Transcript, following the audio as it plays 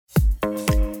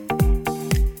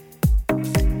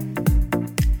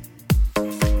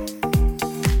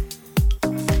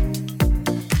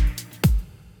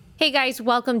Hey guys,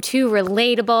 welcome to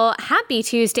Relatable. Happy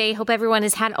Tuesday. Hope everyone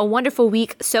has had a wonderful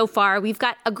week so far. We've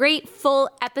got a great full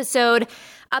episode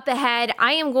up ahead.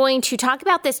 I am going to talk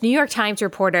about this New York Times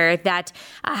reporter that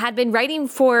had been writing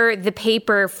for the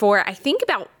paper for, I think,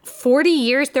 about 40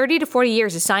 years, 30 to 40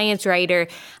 years, a science writer.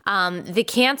 The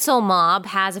cancel mob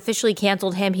has officially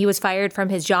canceled him. He was fired from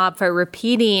his job for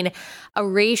repeating a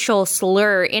racial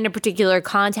slur in a particular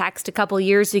context a couple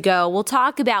years ago. We'll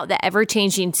talk about the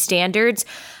ever-changing standards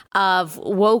of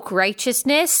woke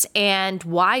righteousness and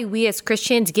why we as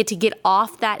Christians get to get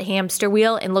off that hamster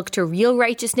wheel and look to real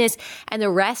righteousness and the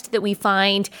rest that we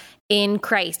find in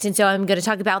Christ. And so I'm going to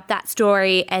talk about that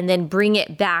story and then bring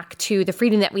it back to the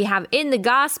freedom that we have in the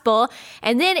gospel.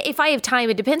 And then if I have time,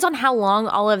 it depends on how long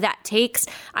all of that takes.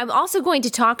 I'm also going to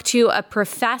talk to a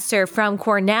professor from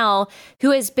Cornell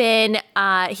who has been,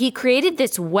 he created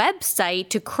this website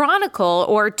to chronicle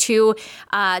or to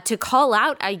call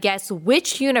out, I guess,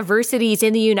 which universities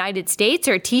in the United States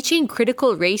are teaching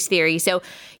critical race theory. So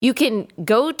you can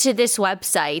go to this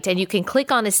website and you can click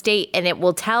on a state and it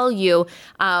will tell you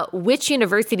which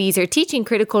universities are teaching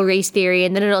critical race theory,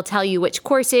 and then it'll tell you which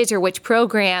courses or which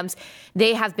programs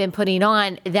they have been putting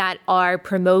on that are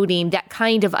promoting that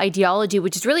kind of ideology,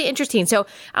 which is really interesting. So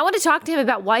I want to talk to him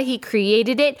about why he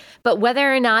created it, but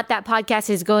whether or not that podcast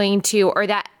is going to, or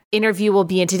that interview will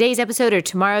be in today's episode or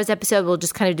tomorrow's episode will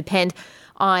just kind of depend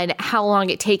on how long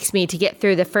it takes me to get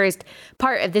through the first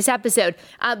part of this episode.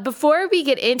 Before we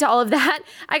get into all of that,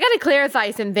 I got to clarify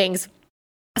some things.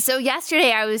 So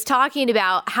yesterday I was talking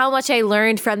about how much I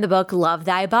learned from the book Love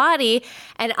Thy Body,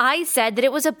 and I said that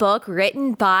it was a book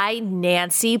written by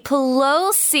Nancy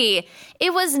Pelosi.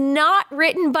 It was not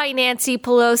written by Nancy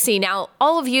Pelosi. Now,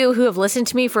 all of you who have listened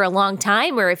to me for a long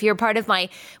time, or if you're part of my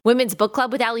Women's Book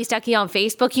Club with Ali Stuckey on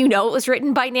Facebook, you know it was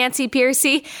written by Nancy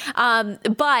Pearcey,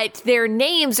 but their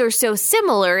names are so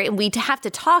similar, and we have to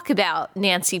talk about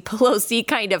Nancy Pelosi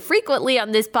kind of frequently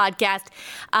on this podcast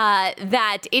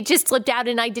that it just slipped out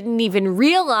and I didn't even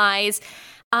realize,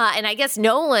 and I guess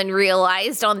no one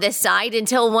realized on this side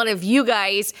until one of you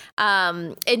guys,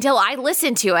 until I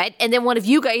listened to it, and then one of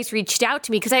you guys reached out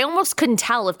to me, because I almost couldn't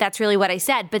tell if that's really what I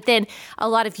said, but then a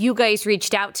lot of you guys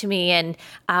reached out to me and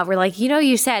were like,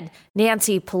 you said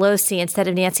Nancy Pelosi instead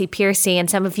of Nancy Pearcey, and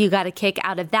some of you got a kick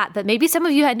out of that, but maybe some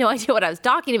of you had no idea what I was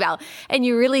talking about, and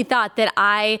you really thought that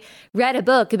I read a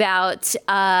book about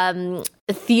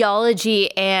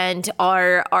theology and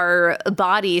our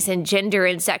bodies and gender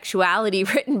and sexuality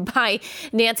written by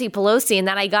Nancy Pelosi, and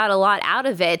that I got a lot out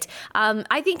of it.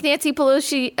 I think Nancy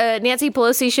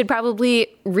Pelosi should probably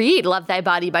read Love Thy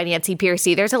Body by Nancy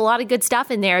Pearcey. There's a lot of good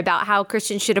stuff in there about how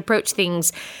Christians should approach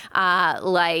things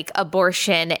like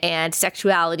abortion and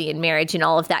sexuality and marriage and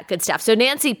all of that good stuff. So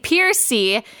Nancy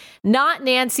Pearcey, not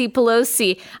Nancy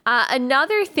Pelosi.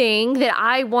 Another thing that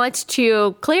I want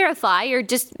to clarify or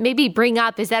just maybe bring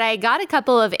up is that I got a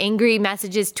couple of angry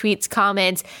messages, tweets,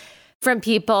 comments from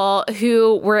people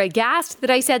who were aghast that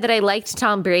I said that I liked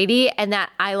Tom Brady and that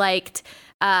I liked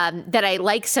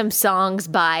some songs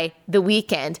by The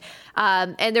Weeknd.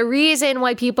 And the reason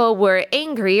why people were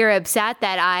angry or upset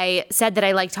that I said that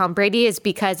I liked Tom Brady is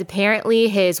because apparently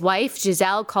his wife,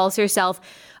 Giselle, calls herself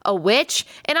a witch.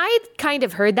 And I had kind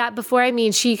of heard that before. I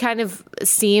mean, she kind of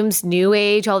seems new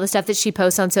age, all the stuff that she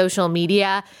posts on social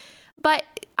media. But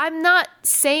I'm not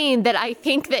saying that I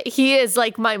think that he is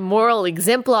like my moral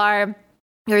exemplar,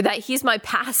 or that he's my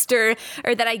pastor,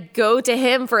 or that I go to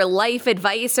him for life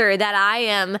advice, or that I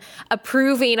am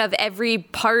approving of every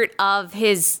part of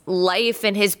his life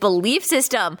and his belief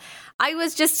system. I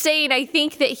was just saying, I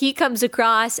think that he comes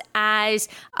across as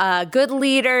a good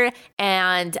leader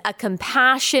and a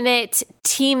compassionate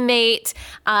teammate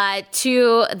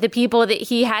to the people that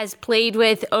he has played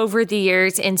with over the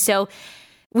years. And so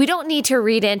we don't need to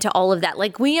read into all of that.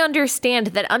 Like, we understand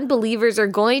that unbelievers are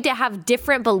going to have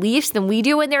different beliefs than we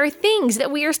do, and there are things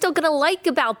that we are still going to like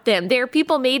about them. They are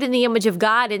people made in the image of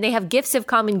God, and they have gifts of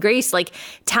common grace, like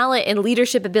talent and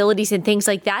leadership abilities and things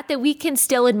like that, that we can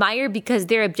still admire because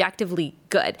they're objectively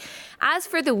good. As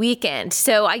for The Weeknd,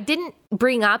 so I didn't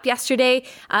bring up yesterday,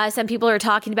 some people are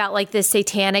talking about like this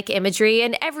satanic imagery,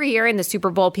 and every year in the Super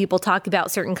Bowl, people talk about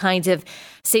certain kinds of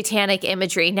satanic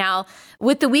imagery. Now,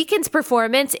 with The Weeknd's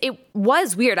performance, it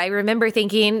was weird. I remember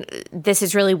thinking, this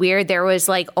is really weird. There was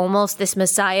like almost this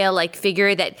Messiah-like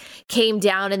figure that came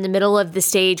down in the middle of the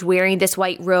stage wearing this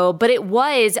white robe, but it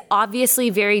was obviously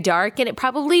very dark, and it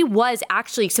probably was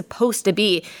actually supposed to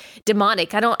be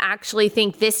demonic. I don't actually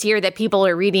think this year that people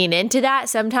are reading into that.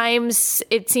 Sometimes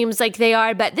it seems like they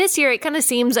are, but this year it kind of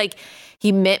seems like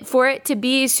he meant for it to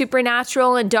be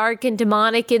supernatural and dark and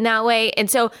demonic in that way. And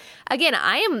so again,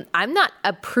 I'm not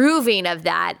approving of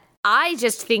that. I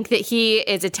just think that he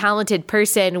is a talented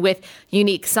person with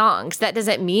unique songs. That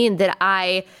doesn't mean that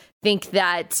I think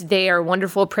that they are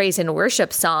wonderful praise and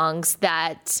worship songs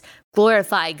that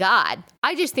glorify God.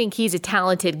 I just think he's a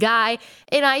talented guy,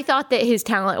 and I thought that his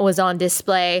talent was on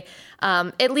display,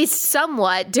 at least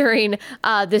somewhat, during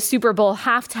the Super Bowl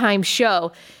halftime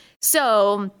show.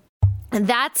 So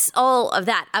that's all of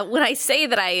that. When I say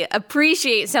that I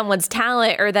appreciate someone's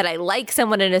talent or that I like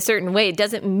someone in a certain way, it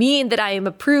doesn't mean that I am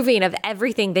approving of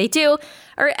everything they do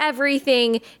or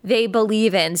everything they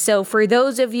believe in. So for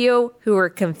those of you who are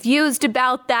confused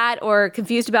about that or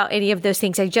confused about any of those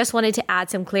things, I just wanted to add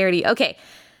some clarity. Okay,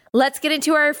 let's get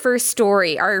into our first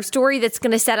story, our story that's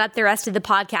going to set up the rest of the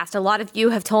podcast. A lot of you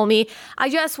have told me, I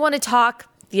just want to talk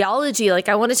theology. Like,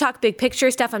 I want to talk big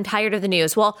picture stuff. I'm tired of the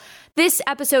news. Well, this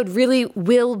episode really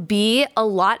will be a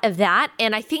lot of that.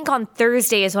 And I think on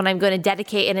Thursday is when I'm going to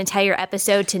dedicate an entire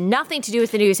episode to nothing to do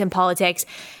with the news and politics.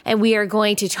 And we are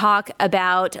going to talk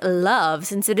about love,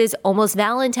 since it is almost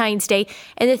Valentine's Day,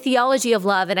 and the theology of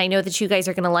love. And I know that you guys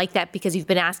are going to like that because you've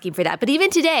been asking for that. But even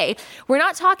today, we're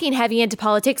not talking heavy into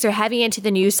politics or heavy into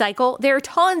the news cycle. There are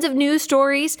tons of news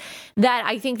stories that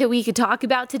I think that we could talk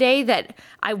about today that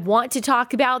I want to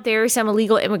talk about. There are some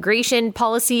illegal immigration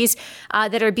policies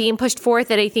that are being pushed forth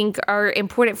that I think are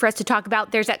important for us to talk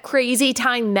about. There's that Crazy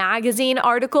Time magazine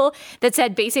article that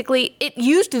said basically it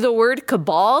used the word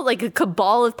cabal, like a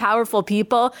cabal of powerful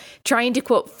people trying to,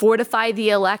 quote, fortify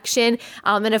the election.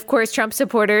 And of course, Trump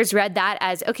supporters read that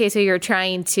as, okay, so you were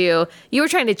trying to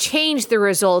change the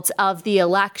results of the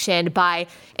election by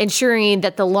ensuring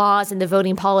that the laws and the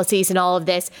voting policies and all of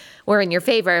this were in your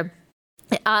favor.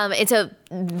 And so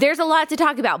there's a lot to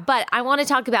talk about, but I want to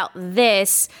talk about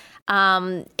this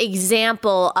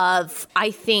example of,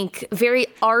 I think, very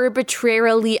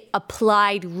arbitrarily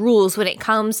applied rules when it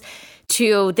comes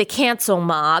to the cancel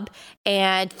mob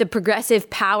and the progressive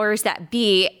powers that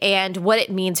be, and what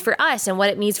it means for us and what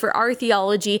it means for our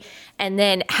theology, and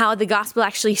then how the gospel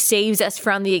actually saves us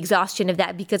from the exhaustion of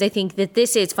that, because I think that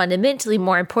this is fundamentally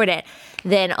more important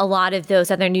than a lot of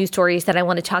those other news stories that I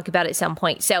want to talk about at some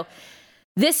point. So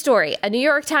this story, a New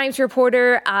York Times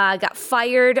reporter got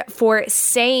fired for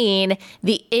saying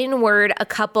the N-word a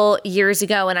couple years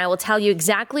ago. And I will tell you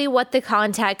exactly what the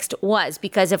context was,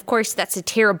 because, of course, that's a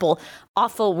terrible,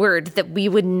 awful word that we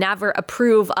would never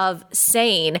approve of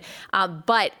saying.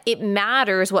 But it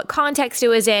matters what context it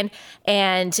was in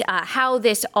and how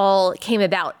this all came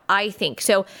about, I think.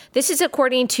 So this is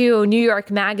according to New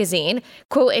York Magazine.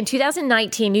 Quote, in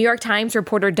 2019, New York Times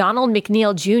reporter Donald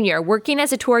McNeil Jr., working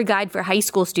as a tour guide for high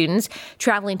school students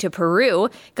traveling to Peru,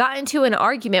 got into an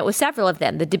argument with several of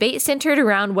them. The debate centered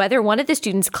around whether one of the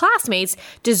students' classmates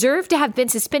deserved to have been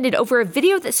suspended over a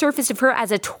video that surfaced of her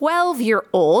as a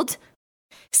 12-year-old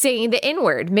saying the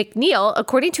N-word. McNeil,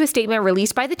 according to a statement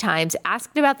released by the Times,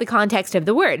 asked about the context of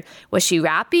the word. Was she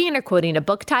rapping or quoting a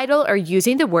book title or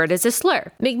using the word as a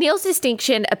slur? McNeil's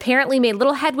distinction apparently made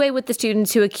little headway with the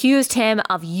students who accused him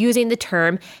of using the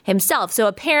term himself. So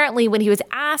apparently when he was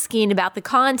asking about the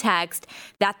context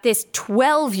that this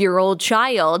 12-year-old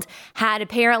child had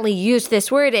apparently used this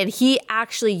word, and he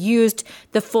actually used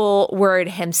the full word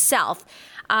himself.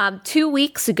 2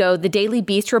 weeks ago, the Daily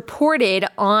Beast reported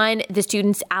on the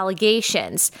students'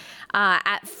 allegations.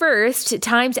 At first,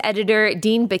 Times editor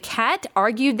Dean Baquette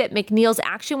argued that McNeil's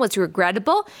action was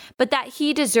regrettable, but that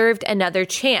he deserved another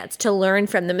chance to learn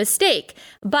from the mistake.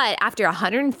 But after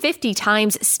 150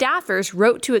 Times staffers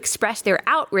wrote to express their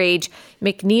outrage,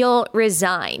 McNeil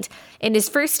resigned. In his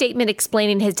first statement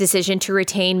explaining his decision to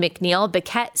retain McNeil,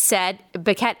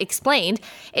 Baquette explained,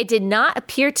 "It did not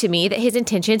appear to me that his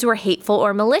intentions were hateful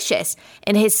or malicious."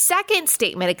 In his second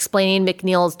statement explaining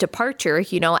McNeil's departure,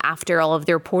 after all of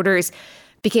the reporters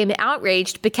became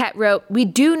outraged, Baquette wrote, "We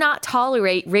do not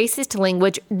tolerate racist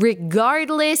language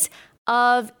regardless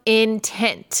of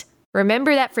intent."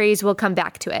 Remember that phrase, we'll come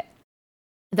back to it.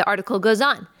 The article goes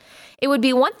on. It would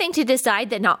be one thing to decide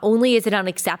that not only is it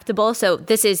unacceptable, so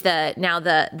this is the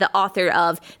author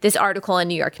of this article in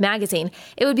New York Magazine.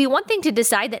 It would be one thing to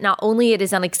decide that not only it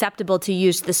is unacceptable to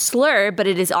use the slur, but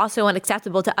it is also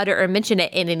unacceptable to utter or mention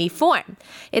it in any form.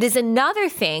 It is another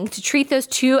thing to treat those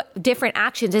two different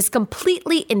actions as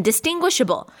completely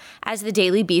indistinguishable, as the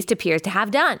Daily Beast appears to have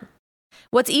done.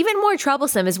 What's even more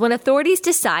troublesome is when authorities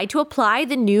decide to apply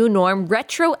the new norm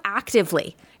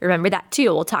retroactively. Remember that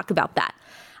too. We'll talk about that.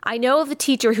 I know of a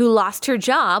teacher who lost her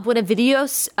job when a video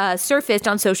surfaced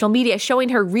on social media showing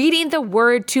her reading the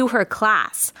word to her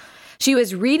class. She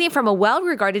was reading from a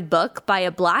well-regarded book by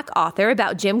a Black author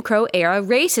about Jim Crow-era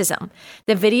racism.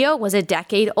 The video was a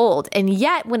decade old, and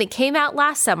yet when it came out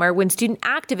last summer, when student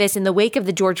activists in the wake of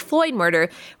the George Floyd murder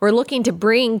were looking to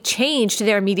bring change to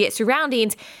their immediate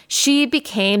surroundings, she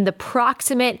became the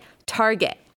proximate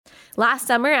target. Last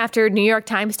summer, after New York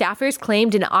Times staffers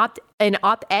claimed an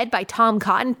op-ed by Tom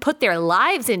Cotton put their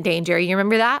lives in danger, you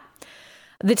remember that?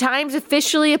 The Times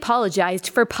officially apologized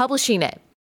for publishing it.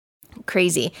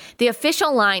 Crazy. The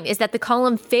official line is that the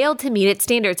column failed to meet its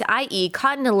standards, i.e.,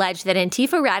 Cotton alleged that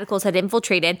Antifa radicals had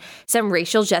infiltrated some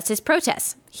racial justice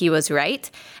protests. He was right.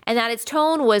 And that its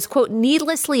tone was, quote,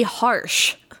 needlessly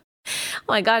harsh. Oh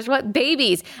my gosh, what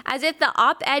babies. As if the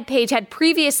op-ed page had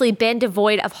previously been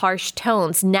devoid of harsh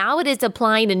tones. Now it is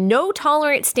applying a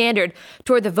no-tolerance standard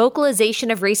toward the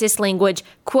vocalization of racist language,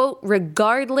 quote,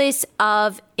 regardless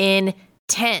of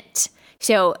intent.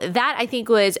 So that, I think,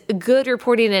 was good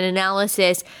reporting and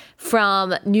analysis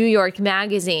from New York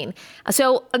Magazine.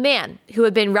 So a man who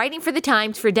had been writing for the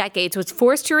Times for decades was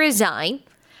forced to resign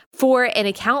for an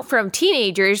account from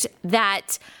teenagers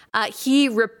that he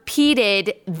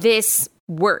repeated this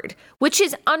word, which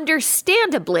is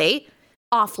understandably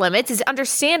off limits, is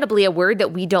understandably a word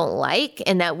that we don't like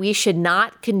and that we should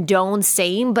not condone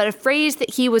saying, but a phrase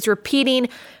that he was repeating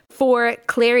for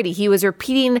clarity. He was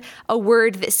repeating a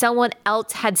word that someone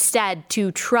else had said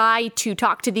to try to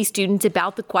talk to these students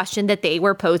about the question that they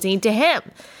were posing to him.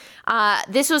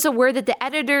 This was a word that the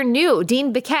editor knew,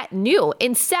 Dean Beckett knew,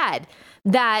 and said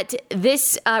that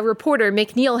this reporter,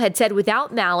 McNeil, had said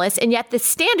without malice, and yet the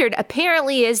standard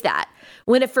apparently is that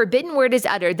when a forbidden word is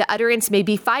uttered, the utterance may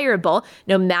be fireable,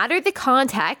 no matter the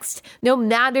context, no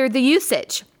matter the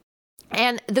usage.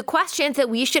 And the questions that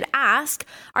we should ask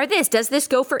are this: does this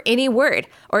go for any word?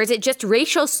 Or is it just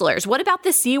racial slurs? What about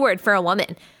the C word for a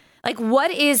woman? Like, what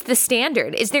is the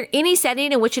standard? Is there any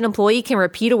setting in which an employee can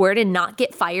repeat a word and not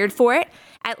get fired for it,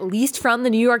 at least from the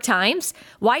New York Times?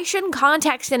 Why shouldn't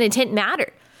context and intent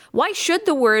matter? Why should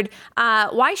the word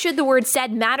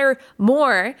said matter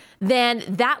more than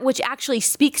that which actually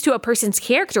speaks to a person's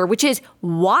character, which is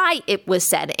why it was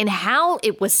said and how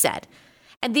it was said?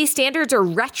 And these standards are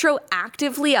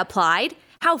retroactively applied.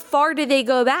 How far do they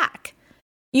go back?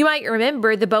 You might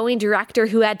remember the Boeing director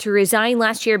who had to resign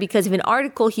last year because of an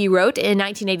article he wrote in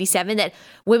 1987 that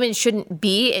women shouldn't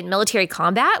be in military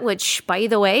combat, which, by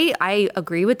the way, I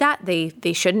agree with that.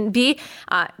 They shouldn't be.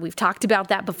 We've talked about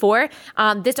that before.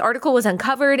 This article was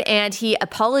uncovered and he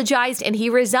apologized and he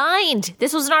resigned.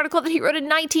 This was an article that he wrote in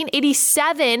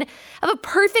 1987 of a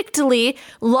perfectly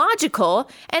logical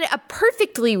and a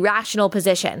perfectly rational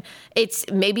position.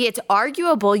 Maybe it's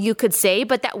arguable, you could say,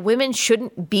 but that women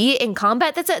shouldn't be in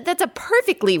combat. That's a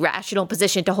perfectly rational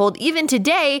position to hold. Even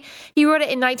today, he wrote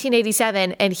it in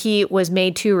 1987 and he was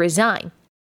made to resign.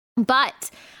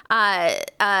 But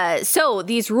so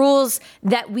these rules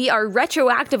that we are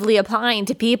retroactively applying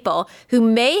to people who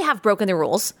may have broken the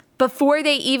rules before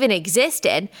they even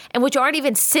existed and which aren't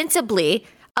even sensibly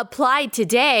applied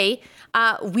today,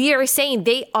 we are saying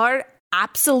they are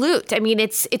absolute. I mean,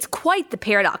 it's quite the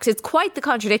paradox. It's quite the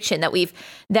contradiction that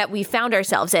we found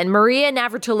ourselves in. Maria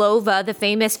Navratilova, the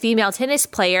famous female tennis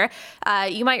player,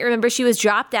 you might remember she was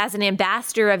dropped as an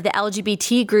ambassador of the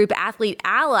LGBT group Athlete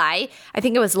Ally. I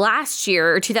think it was last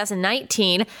year or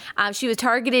 2019. She was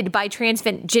targeted by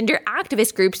transgender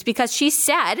activist groups because she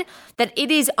said that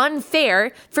it is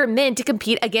unfair for men to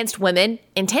compete against women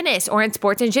in tennis or in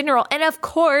sports in general. And of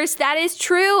course, that is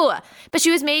true. But she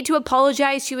was made to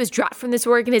apologize. She was dropped from this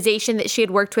organization that she had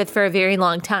worked with for a very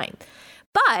long time.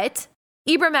 But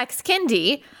Ibram X.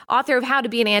 Kendi, author of How to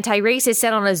Be an Anti-Racist,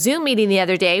 said on a Zoom meeting the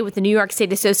other day with the New York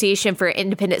State Association for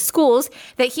Independent Schools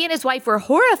that he and his wife were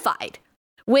horrified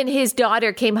when his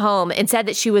daughter came home and said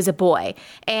that she was a boy.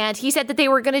 And he said that they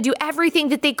were going to do everything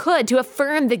that they could to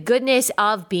affirm the goodness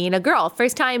of being a girl.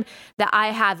 First time that I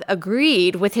have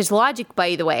agreed with his logic,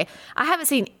 by the way. I haven't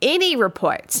seen any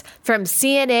reports from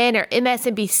CNN or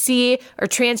MSNBC or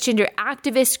transgender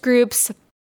activist groups,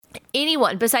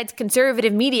 anyone besides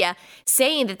conservative media,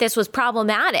 saying that this was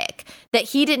problematic, that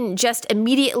he didn't just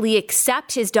immediately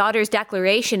accept his daughter's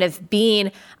declaration of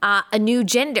being a new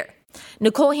gender.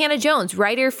 Nicole Hannah-Jones,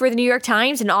 writer for the New York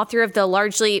Times and author of the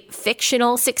largely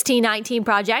fictional 1619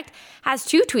 Project, has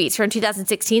two tweets from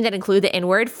 2016 that include the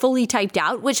N-word fully typed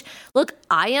out, which, look,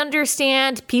 I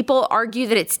understand people argue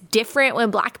that it's different when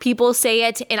Black people say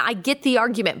it, and I get the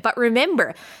argument. But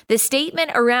remember, the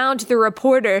statement around the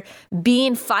reporter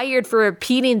being fired for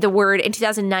repeating the word in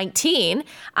 2019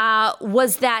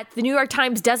 was that the New York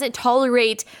Times doesn't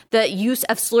tolerate the use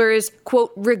of slurs,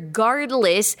 quote,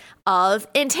 regardless of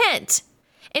intent.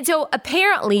 And so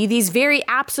apparently these very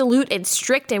absolute and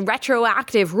strict and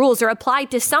retroactive rules are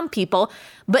applied to some people,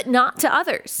 but not to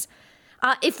others.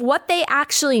 If what they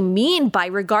actually mean by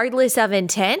regardless of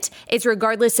intent is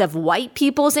regardless of white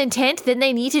people's intent, then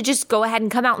they need to just go ahead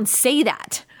and come out and say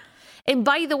that. And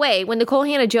by the way, when Nicole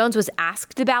Hannah-Jones was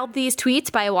asked about these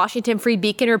tweets by a Washington Free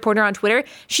Beacon reporter on Twitter,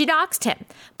 she doxed him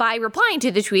by replying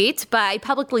to the tweets by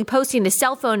publicly posting the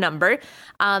cell phone number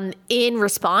in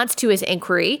response to his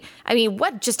inquiry. I mean,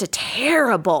 what just a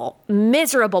terrible,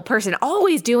 miserable person,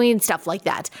 always doing stuff like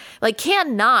that. Like,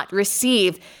 cannot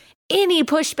receive any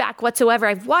pushback whatsoever.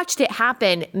 I've watched it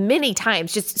happen many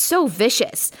times, just so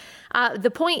vicious.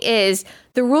 The point is,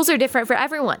 the rules are different for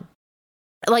everyone.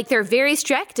 Like, they're very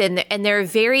strict and they're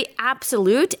very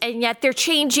absolute, and yet they're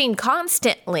changing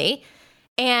constantly,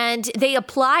 and they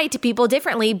apply to people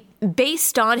differently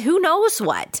based on who knows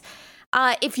what.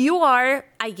 If you are,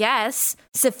 I guess,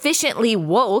 sufficiently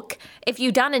woke, if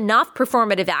you've done enough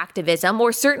performative activism,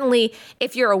 or certainly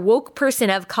if you're a woke person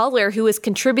of color who has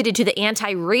contributed to the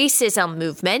anti-racism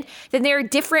movement, then there are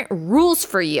different rules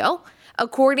for you,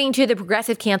 according to the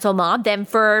progressive cancel mob, than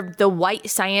for the white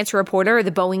science reporter or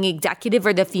the Boeing executive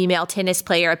or the female tennis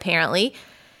player, apparently.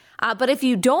 But if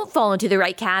you don't fall into the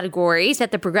right categories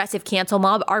that the progressive cancel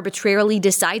mob arbitrarily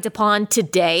decides upon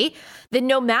today, then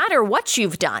no matter what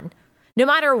you've done, no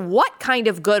matter what kind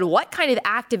of good, what kind of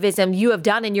activism you have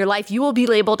done in your life, you will be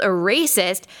labeled a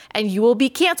racist and you will be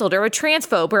canceled, or a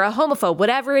transphobe or a homophobe,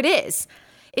 whatever it is.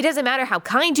 It doesn't matter how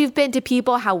kind you've been to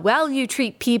people, how well you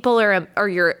treat people or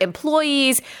your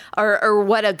employees, or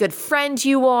what a good friend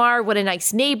you are, what a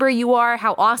nice neighbor you are,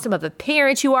 how awesome of a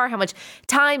parent you are, how much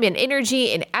time and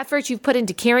energy and effort you've put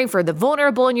into caring for the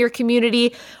vulnerable in your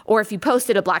community, or if you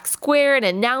posted a black square and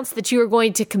announced that you are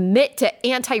going to commit to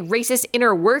anti-racist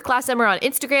inner work last summer on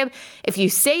Instagram. If you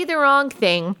say the wrong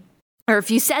thing, or if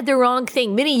you said the wrong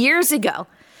thing many years ago,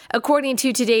 according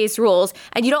to today's rules,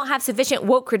 and you don't have sufficient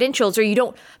woke credentials, or you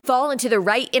don't fall into the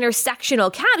right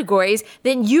intersectional categories,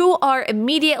 then you are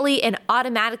immediately and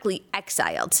automatically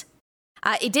exiled.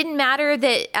 It didn't matter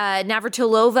that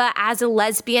Navratilova, as a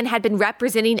lesbian, had been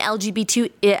representing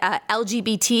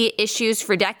LGBT issues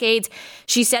for decades.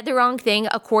 She said the wrong thing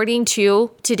according to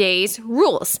today's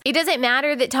rules. It doesn't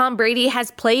matter that Tom Brady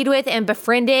has played with and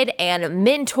befriended and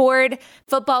mentored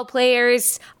football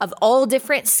players of all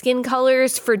different skin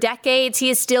colors for decades. He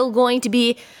is still going to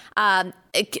be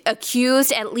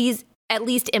accused, at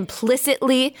least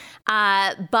implicitly,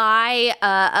 by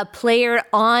a player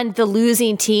on the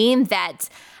losing team that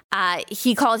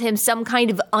he called him some kind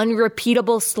of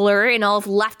unrepeatable slur, and all of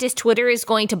leftist Twitter is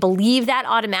going to believe that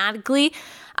automatically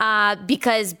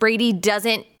because Brady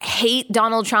doesn't hate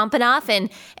Donald Trump enough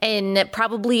and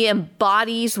probably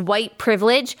embodies white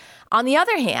privilege. On the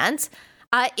other hand,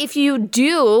 if you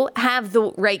do have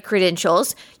the right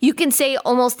credentials, you can say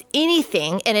almost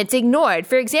anything and it's ignored.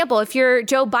 For example, if you're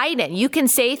Joe Biden, you can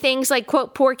say things like,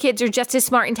 quote, poor kids are just as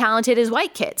smart and talented as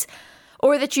white kids.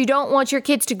 Or that you don't want your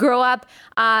kids to grow up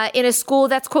in a school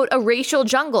that's, quote, a racial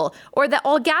jungle. Or that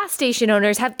all gas station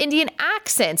owners have Indian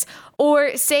accents.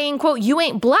 Or saying, quote, you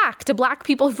ain't black to black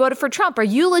people who voted for Trump. Or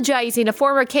eulogizing a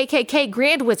former KKK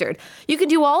grand wizard. You can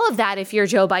do all of that if you're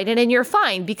Joe Biden, and you're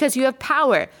fine because you have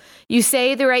power. You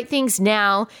say the right things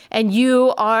now, and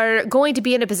you are going to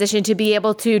be in a position to be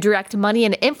able to direct money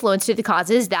and influence to the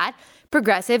causes that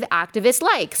progressive activists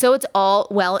like. So it's all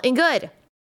well and good.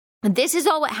 This is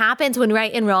all what happens when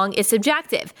right and wrong is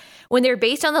subjective, when they're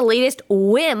based on the latest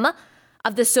whim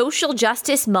of the social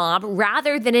justice mob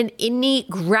rather than an innate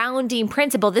grounding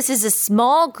principle. This is a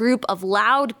small group of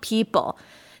loud people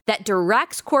that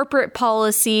directs corporate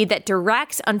policy, that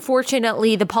directs,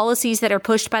 unfortunately, the policies that are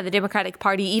pushed by the Democratic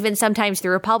Party, even sometimes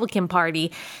the Republican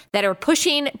Party, that are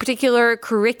pushing particular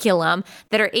curriculum,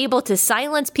 that are able to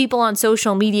silence people on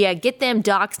social media, get them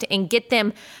doxxed, and get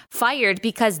them fired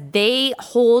because they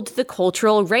hold the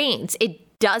cultural reins. It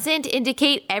doesn't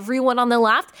indicate everyone on the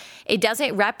left. It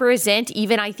doesn't represent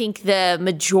even, I think, the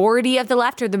majority of the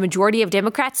left or the majority of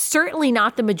Democrats, certainly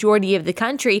not the majority of the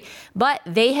country, but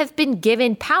they have been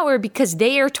given power because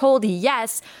they are told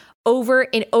yes over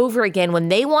and over again. When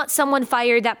they want someone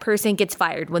fired, that person gets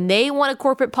fired. When they want a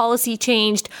corporate policy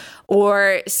changed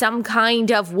or some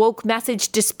kind of woke message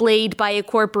displayed by a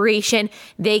corporation,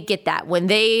 they get that. When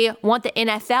they want the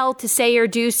NFL to say or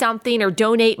do something or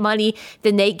donate money,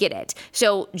 then they get it.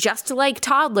 So just like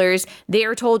toddlers, they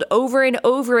are told over and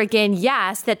over again,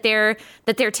 yes, that their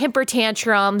temper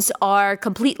tantrums are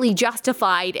completely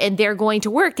justified and they're going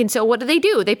to work. And so what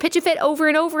do? They pitch a fit over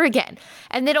and over again.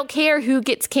 And they don't care who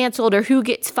gets canceled or who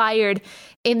gets fired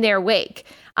in their wake.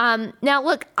 Now,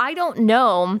 look, I don't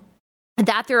know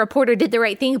that the reporter did the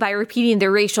right thing by repeating the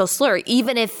racial slur,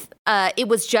 even if it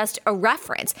was just a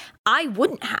reference. I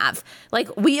wouldn't have.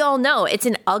 Like, we all know it's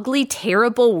an ugly,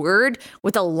 terrible word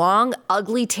with a long,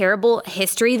 ugly, terrible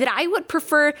history that I would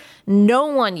prefer no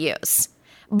one use.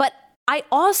 But I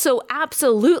also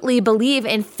absolutely believe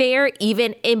in fair,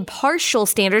 even impartial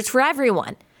standards for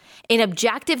everyone, in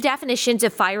objective definitions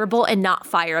of fireable and not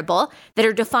fireable that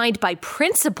are defined by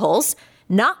principles,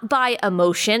 not by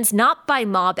emotions, not by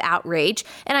mob outrage.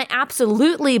 And I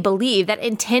absolutely believe that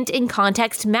intent and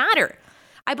context matter.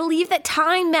 I believe that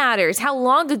time matters, how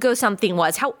long ago something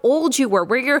was, how old you were,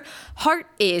 where your heart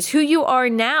is, who you are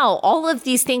now. All of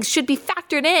these things should be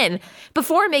factored in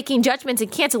before making judgments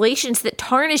and cancellations that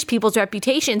tarnish people's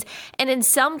reputations and in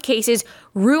some cases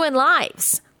ruin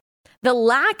lives. The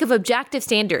lack of objective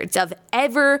standards, of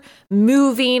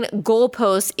ever-moving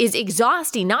goalposts is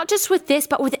exhausting, not just with this,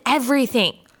 but with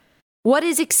everything. What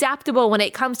is acceptable when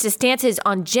it comes to stances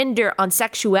on gender, on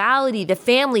sexuality, the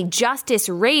family, justice,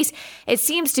 race? It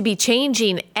seems to be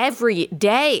changing every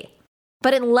day.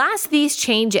 But unless these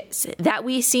changes that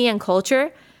we see in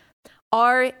culture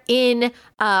are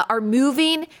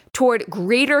moving toward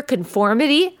greater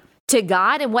conformity to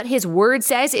God and what his word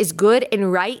says is good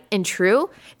and right and true,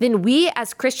 then we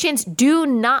as Christians do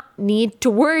not need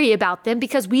to worry about them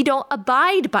because we don't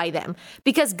abide by them,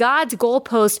 because God's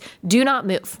goalposts do not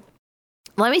move.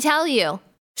 Let me tell you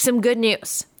some good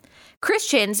news.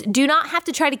 Christians do not have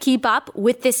to try to keep up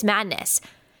with this madness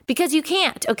because you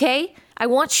can't, okay? I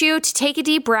want you to take a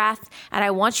deep breath and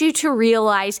I want you to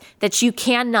realize that you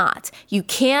cannot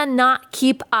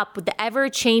keep up with the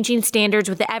ever-changing standards,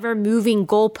 with the ever-moving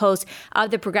goalposts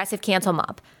of the progressive cancel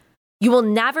mob. You will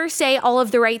never say all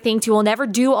of the right things. You will never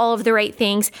do all of the right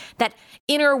things. That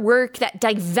inner work, that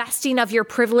divesting of your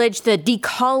privilege, the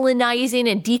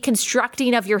decolonizing and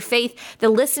deconstructing of your faith, the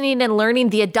listening and learning,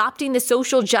 the adopting the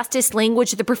social justice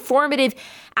language, the performative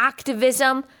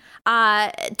activism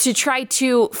to try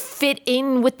to fit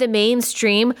in with the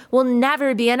mainstream will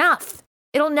never be enough.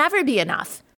 It'll never be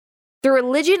enough. The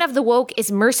religion of the woke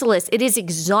is merciless. It is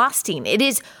exhausting. It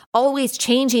is always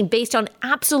changing based on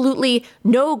absolutely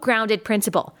no grounded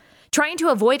principle. Trying to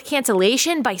avoid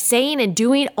cancellation by saying and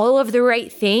doing all of the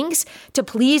right things to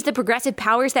please the progressive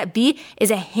powers that be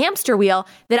is a hamster wheel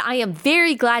that I am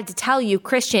very glad to tell you,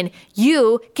 Christian,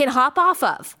 you can hop off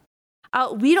of.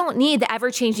 We don't need the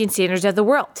ever-changing standards of the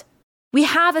world. We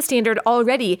have a standard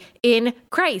already in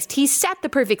Christ. He set the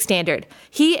perfect standard.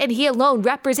 He and he alone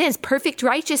represents perfect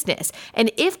righteousness.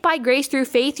 And if by grace through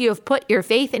faith you have put your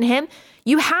faith in him,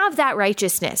 you have that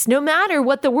righteousness, no matter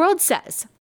what the world says.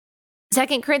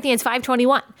 2 Corinthians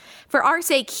 5:21, for our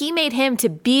sake, he made him to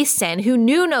be sin who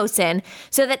knew no sin,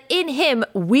 so that in him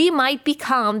we might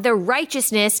become the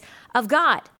righteousness of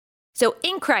God. So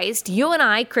in Christ, you and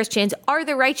I, Christians, are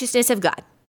the righteousness of God.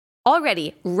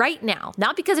 Already, right now,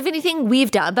 not because of anything we've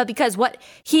done, but because what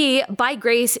he, by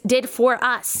grace, did for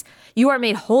us. You are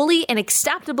made holy and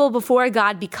acceptable before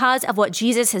God because of what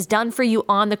Jesus has done for you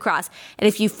on the cross. And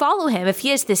if you follow him, if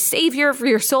he is the savior for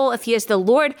your soul, if he is the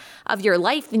Lord of your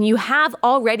life, then you have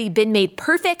already been made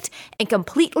perfect and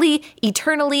completely,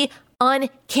 eternally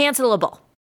uncancelable.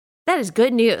 That is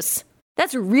good news.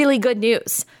 That's really good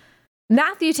news.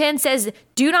 Matthew 10 says,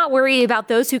 do not worry about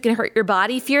those who can hurt your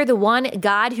body. Fear the one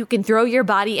God who can throw your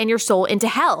body and your soul into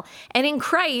hell. And in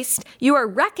Christ, you are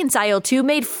reconciled to,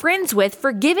 made friends with,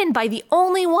 forgiven by the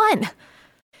only one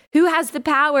who has the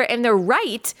power and the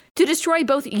right to destroy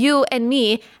both you and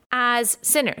me as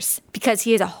sinners, because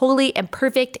he is a holy and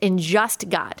perfect and just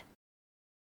God.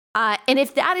 And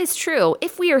if that is true,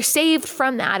 if we are saved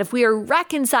from that, if we are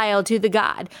reconciled to the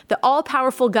God, the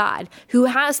all-powerful God who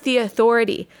has the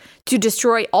authority to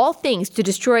destroy all things, to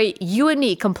destroy you and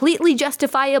me completely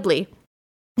justifiably,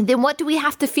 then what do we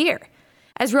have to fear?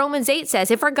 As Romans 8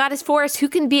 says, if our God is for us, who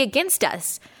can be against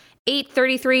us?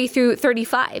 8:33 through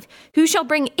 35. Who shall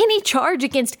bring any charge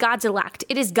against God's elect?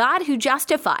 It is God who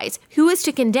justifies. Who is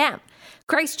to condemn?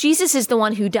 Christ Jesus is the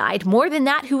one who died, more than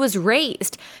that, who was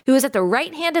raised, who is at the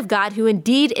right hand of God, who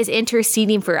indeed is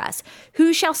interceding for us.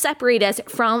 Who shall separate us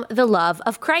from the love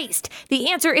of Christ?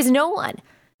 The answer is no one.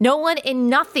 No one and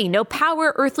nothing, no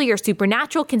power, earthly or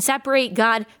supernatural, can separate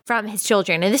God from his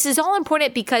children. And this is all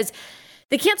important because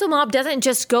the cancel mob doesn't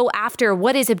just go after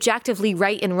what is objectively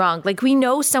right and wrong. Like, we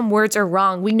know some words are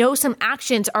wrong. We know some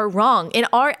actions are wrong and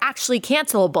are actually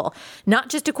cancelable, not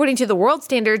just according to the world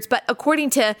standards, but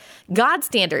according to God's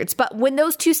standards. But when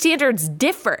those two standards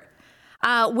differ,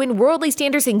 when worldly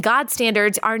standards and God's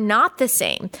standards are not the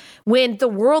same, when the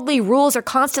worldly rules are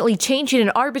constantly changing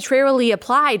and arbitrarily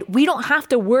applied, we don't have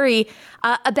to worry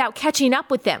about catching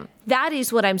up with them. That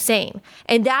is what I'm saying.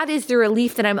 And that is the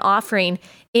relief that I'm offering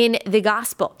in the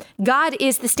gospel. God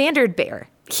is the standard bearer.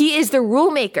 He is the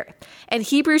rule maker. And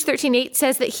Hebrews 13:8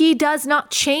 says that he does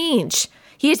not change.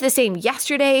 He is the same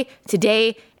yesterday,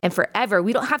 today, and forever.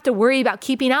 We don't have to worry about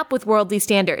keeping up with worldly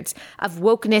standards of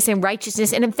wokeness and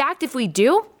righteousness. And in fact, if we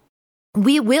do,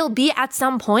 we will be at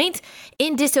some point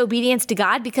in disobedience to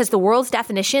God because the world's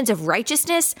definitions of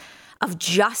righteousness, of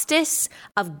justice,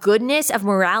 of goodness, of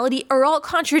morality are all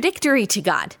contradictory to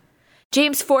God.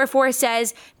 James 4:4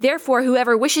 says, therefore,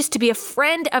 whoever wishes to be a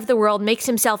friend of the world makes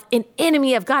himself an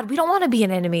enemy of God. We don't want to be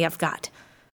an enemy of God.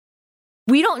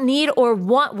 We don't need or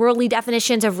want worldly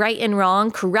definitions of right and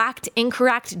wrong, correct,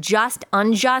 incorrect, just,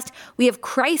 unjust. We have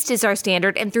Christ as our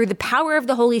standard, and through the power of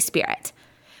the Holy Spirit,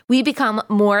 we become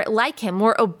more like him,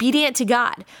 more obedient to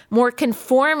God, more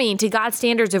conforming to God's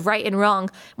standards of right and wrong,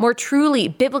 more truly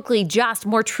biblically just,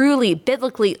 more truly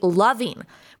biblically loving,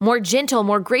 more gentle,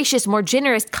 more gracious, more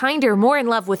generous, kinder, more in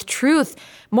love with truth,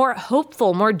 more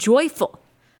hopeful, more joyful.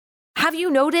 Have you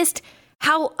noticed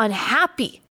how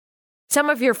unhappy some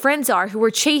of your friends are who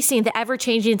are chasing the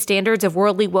ever-changing standards of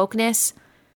worldly wokeness?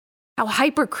 How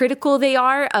hypercritical they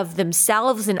are of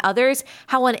themselves and others,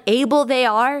 how unable they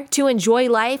are to enjoy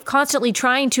life, constantly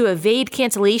trying to evade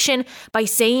cancellation by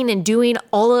saying and doing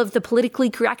all of the politically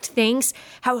correct things,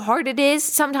 how hard it is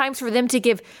sometimes for them to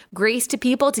give grace to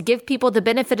people, to give people the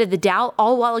benefit of the doubt,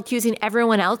 all while accusing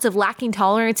everyone else of lacking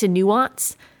tolerance and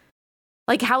nuance.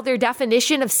 Like how their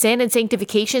definition of sin and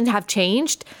sanctification have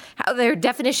changed, how their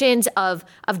definitions of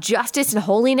justice and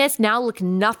holiness now look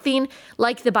nothing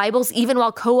like the Bible's, even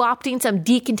while co-opting some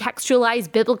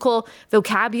decontextualized biblical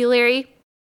vocabulary,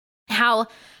 how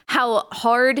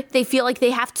hard they feel like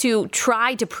they have to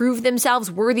try to prove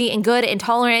themselves worthy and good and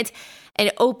tolerant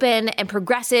and open and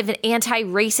progressive and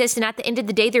anti-racist. And at the end of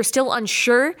the day, they're still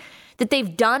unsure that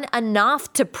they've done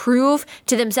enough to prove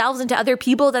to themselves and to other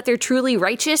people that they're truly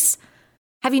righteous.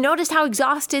 Have you noticed how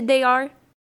exhausted they are?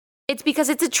 It's because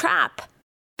it's a trap.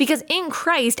 Because in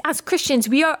Christ, as Christians,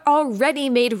 we are already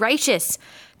made righteous.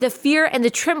 The fear and the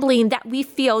trembling that we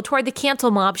feel toward the cancel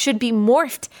mob should be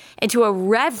morphed into a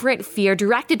reverent fear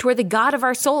directed toward the God of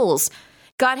our souls.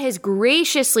 God has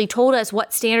graciously told us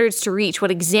what standards to reach, what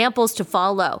examples to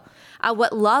follow,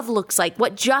 what love looks like,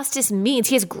 what justice means.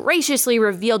 He has graciously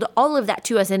revealed all of that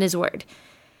to us in his word.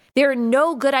 There are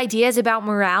no good ideas about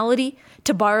morality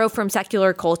to borrow from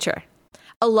secular culture.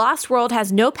 A lost world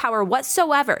has no power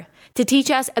whatsoever to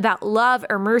teach us about love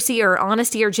or mercy or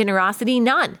honesty or generosity,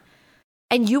 none.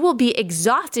 And you will be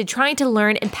exhausted trying to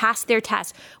learn and pass their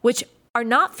tests, which are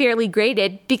not fairly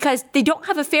graded because they don't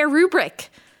have a fair rubric.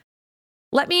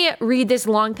 Let me read this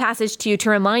long passage to you to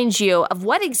remind you of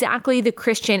what exactly the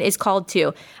Christian is called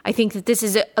to. I think that this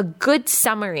is a good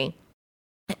summary.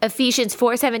 Ephesians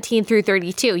 4:17 through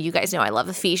 32. You guys know I love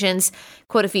Ephesians,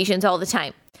 quote Ephesians all the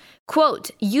time. Quote,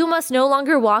 you must no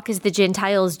longer walk as the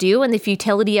Gentiles do in the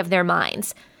futility of their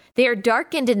minds. They are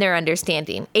darkened in their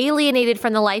understanding, alienated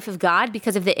from the life of God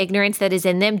because of the ignorance that is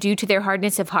in them due to their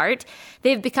hardness of heart.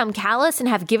 They have become callous and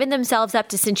have given themselves up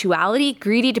to sensuality,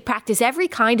 greedy to practice every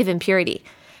kind of impurity.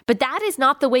 But that is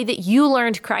not the way that you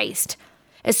learned Christ.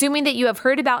 Assuming that you have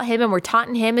heard about him and were taught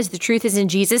in him as the truth is in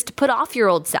Jesus, to put off your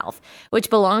old self, which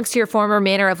belongs to your former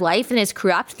manner of life and is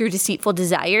corrupt through deceitful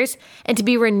desires, and to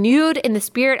be renewed in the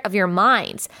spirit of your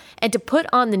minds, and to put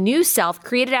on the new self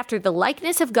created after the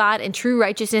likeness of God in true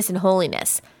righteousness and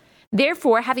holiness.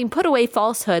 Therefore, having put away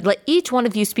falsehood, let each one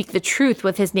of you speak the truth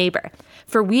with his neighbor,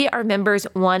 for we are members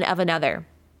one of another.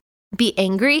 Be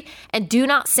angry and do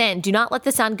not sin. Do not let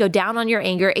the sun go down on your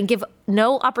anger and give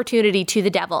no opportunity to the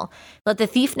devil. Let the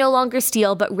thief no longer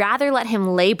steal, but rather let him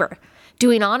labor,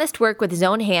 doing honest work with his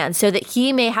own hands so that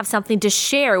he may have something to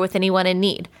share with anyone in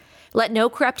need. Let no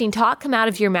corrupting talk come out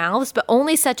of your mouths, but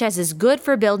only such as is good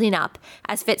for building up,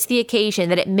 as fits the occasion,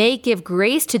 that it may give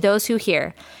grace to those who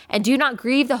hear. And do not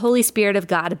grieve the Holy Spirit of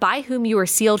God, by whom you are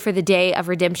sealed for the day of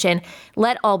redemption.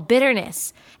 Let all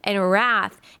bitterness and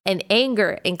wrath and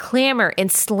anger and clamor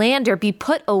and slander be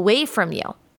put away from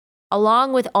you,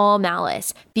 along with all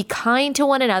malice. Be kind to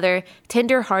one another,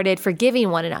 tender-hearted, forgiving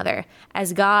one another,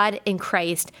 as God in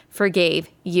Christ forgave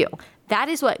you. That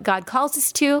is what God calls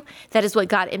us to. That is what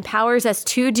God empowers us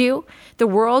to do. The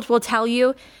world will tell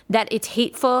you that it's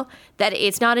hateful, that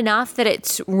it's not enough, that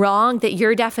it's wrong, that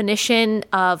your definition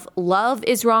of love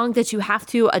is wrong, that you have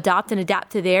to adopt and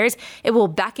adapt to theirs. It will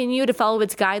beckon you to follow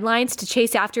its guidelines, to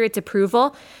chase after its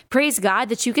approval. Praise God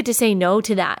that you get to say no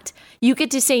to that. You get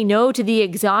to say no to the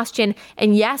exhaustion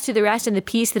and yes to the rest and the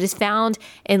peace that is found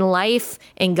in life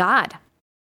in God.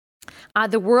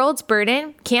 The world's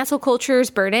burden, cancel culture's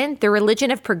burden, the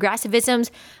religion of progressivism's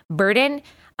burden,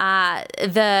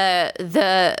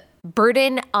 the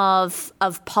burden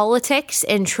of politics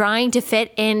and trying to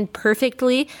fit in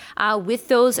perfectly with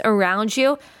those around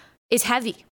you is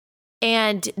heavy.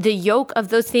 And the yoke of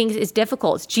those things is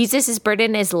difficult. Jesus'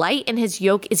 burden is light and his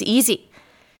yoke is easy.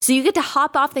 So you get to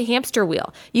hop off the hamster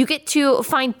wheel. You get to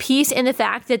find peace in the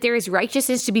fact that there is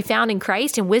righteousness to be found in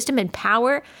Christ and wisdom and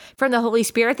power from the Holy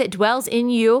Spirit that dwells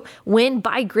in you when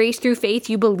by grace through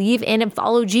faith you believe in and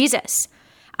follow Jesus.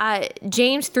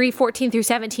 James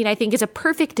 3:14-17, I think, is a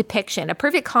perfect depiction, a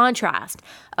perfect contrast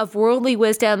of worldly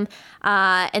wisdom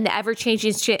and the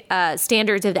ever-changing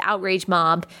standards of the outrage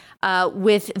mob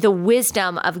with the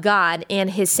wisdom of God and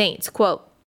his saints. Quote,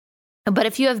 "But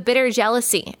if you have bitter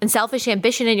jealousy and selfish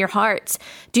ambition in your hearts,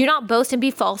 do not boast and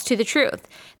be false to the truth.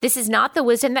 This is not the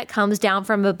wisdom that comes down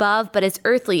from above, but is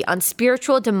earthly,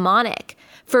 unspiritual, demonic.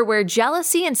 For where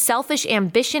jealousy and selfish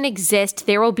ambition exist,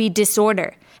 there will be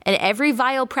disorder and every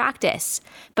vile practice.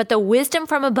 But the wisdom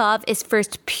from above is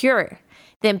first pure,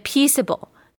 then peaceable,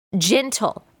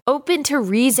 gentle, open to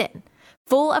reason,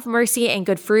 full of mercy and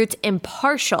good fruits,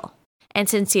 impartial and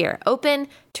sincere." Open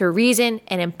to reason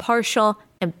and impartial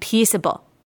and peaceable.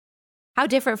 How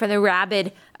different from the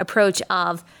rabid approach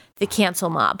of the cancel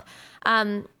mob.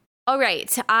 All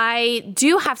right, I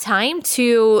do have time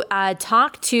to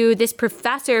talk to this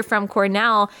professor from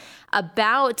Cornell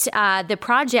about the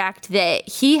project that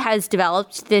he has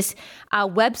developed, this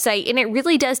website, and it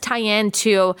really does tie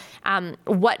into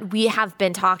what we have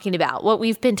been talking about, what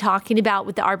we've been talking about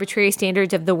with the arbitrary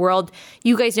standards of the world.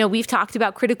 You guys know we've talked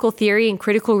about critical theory and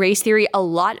critical race theory a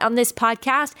lot on this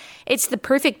podcast. It's the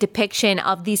perfect depiction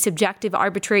of these subjective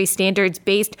arbitrary standards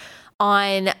based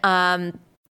on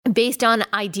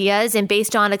ideas and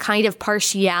based on a kind of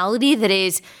partiality that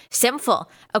is sinful.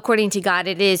 According to God,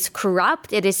 it is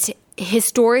corrupt. It is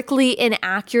historically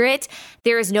inaccurate.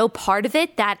 There is no part of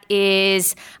it that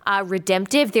is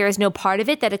redemptive. There is no part of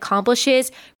it that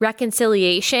accomplishes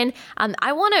reconciliation.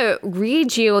 I want to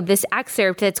read you this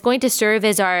excerpt that's going to serve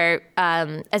as our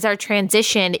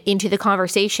transition into the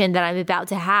conversation that I'm about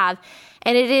to have.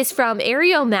 And it is from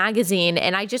Aereo magazine.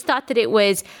 And I just thought that it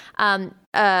was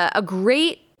a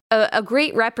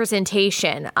great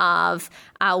representation of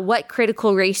what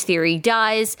critical race theory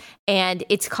does and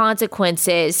its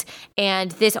consequences.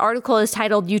 And this article is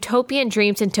titled "Utopian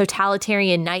Dreams and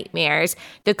Totalitarian Nightmares: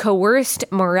 The Coerced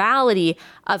Morality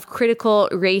of Critical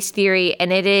Race Theory,"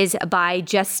 and it is by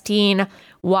Justine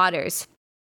Waters.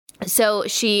 So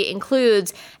she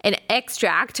includes an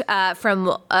extract from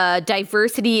one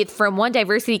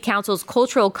Diversity Council's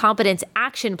Cultural Competence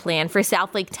Action Plan for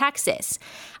Southlake, Texas.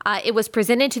 It was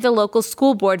presented to the local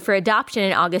school board for adoption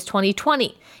in August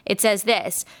 2020. It says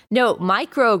this: "Note,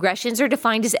 microaggressions are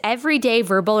defined as everyday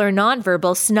verbal or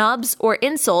nonverbal snubs or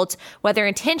insults, whether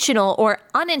intentional or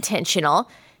unintentional."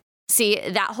 See,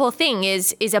 that whole thing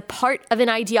is a part of an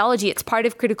ideology. It's part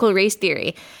of critical race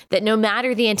theory, that no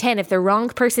matter the intent, if the wrong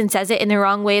person says it in the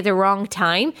wrong way at the wrong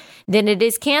time, then it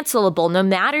is cancelable, no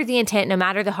matter the intent, no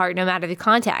matter the heart, no matter the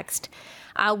context.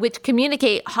 Which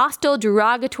communicate hostile,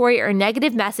 derogatory, or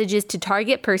negative messages to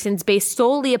target persons based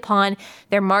solely upon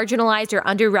their marginalized or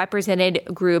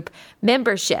underrepresented group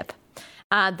membership.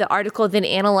 The article then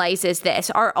analyzes this.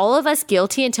 Are all of us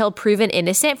guilty until proven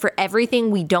innocent for everything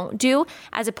we don't do,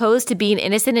 as opposed to being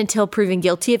innocent until proven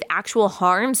guilty of actual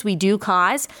harms we do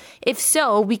cause? If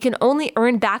so, we can only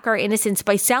earn back our innocence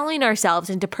by selling ourselves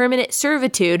into permanent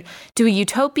servitude to a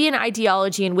utopian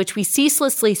ideology in which we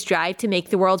ceaselessly strive to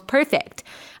make the world perfect.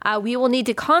 We will need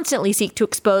to constantly seek to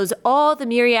expose all the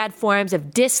myriad forms of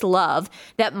dislove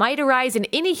that might arise in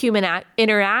any human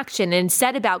interaction and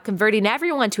set about converting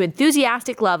everyone to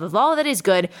enthusiastic love of all that is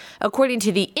good, according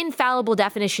to the infallible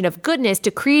definition of goodness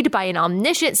decreed by an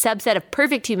omniscient subset of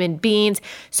perfect human beings.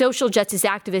 Social justice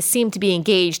activists seem to be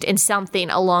engaged in something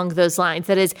along those lines.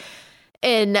 That is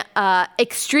an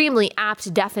extremely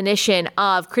apt definition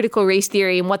of critical race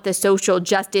theory and what the social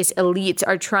justice elites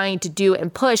are trying to do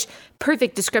and push.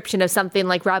 Perfect description of something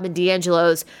like Robin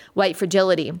DiAngelo's white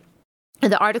fragility.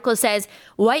 The article says,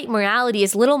 white morality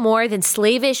is little more than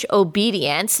slavish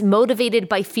obedience, motivated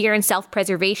by fear and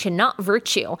self-preservation, not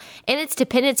virtue. In its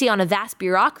dependency on a vast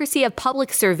bureaucracy of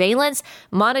public surveillance,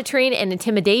 monitoring, and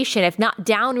intimidation, if not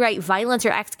downright violence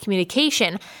or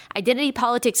excommunication, identity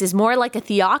politics is more like a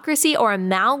theocracy or a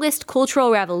Maoist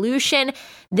cultural revolution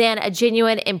than a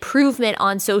genuine improvement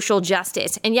on social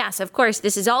justice. And yes, of course,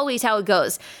 this is always how it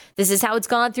goes. This is how it's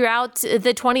gone throughout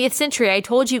the 20th century. I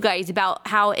told you guys about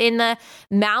how in the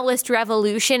Maoist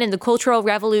revolution and the Cultural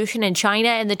Revolution in China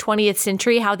in the 20th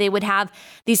century, how they would have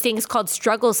these things called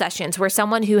struggle sessions where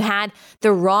someone who had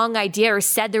the wrong idea or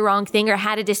said the wrong thing or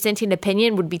had a dissenting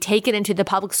opinion would be taken into the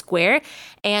public square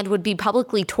and would be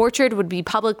publicly tortured, would be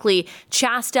publicly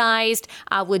chastised,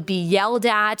 would be yelled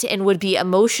at, and would be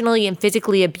emotionally and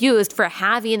physically abused for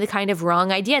having the kind of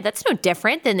wrong idea. That's no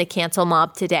different than the cancel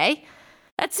mob today.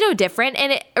 That's no different.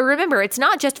 And remember, it's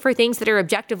not just for things that are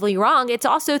objectively wrong. It's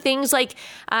also things like,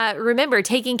 remember,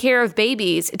 taking care of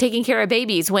babies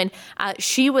when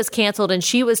she was canceled and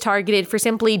she was targeted for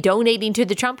simply donating to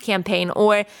the Trump campaign.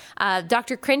 Or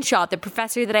Dr. Crenshaw, the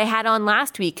professor that I had on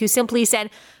last week, who simply said,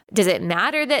 does it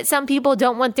matter that some people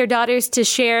don't want their daughters to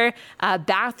share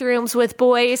bathrooms with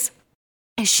boys?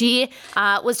 She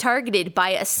was targeted by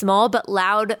a small but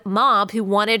loud mob who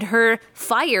wanted her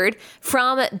fired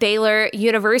from Baylor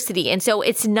University. And so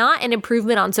it's not an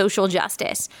improvement on social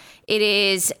justice. It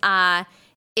is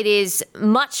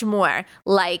much more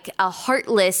like a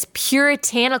heartless,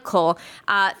 puritanical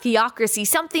theocracy,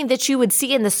 something that you would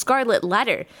see in the Scarlet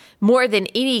Letter more than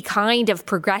any kind of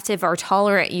progressive or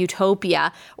tolerant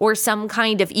utopia or some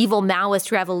kind of evil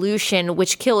Maoist revolution,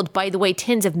 which killed, by the way,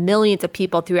 tens of millions of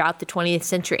people throughout the 20th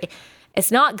century. It's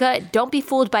not good. Don't be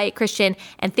fooled by it, Christian.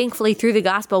 And thankfully, through the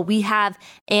gospel, we have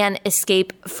an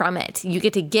escape from it. You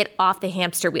get to get off the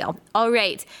hamster wheel. All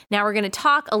right. Now we're going to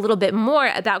talk a little bit more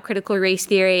about critical race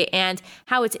theory and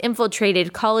how it's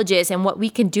infiltrated colleges and what we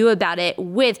can do about it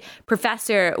with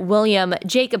Professor William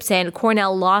Jacobson,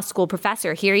 Cornell Law School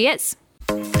professor. Here he is.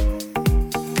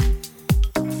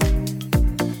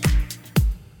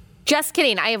 Just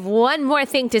kidding. I have one more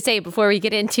thing to say before we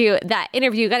get into that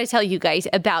interview. Got to tell you guys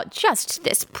about just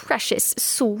this precious,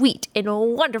 sweet, and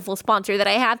wonderful sponsor that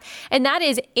I have, and that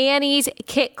is Annie's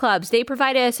Kit Clubs. They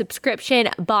provide a subscription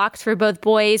box for both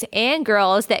boys and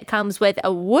girls that comes with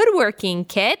a woodworking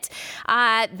kit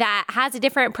that has a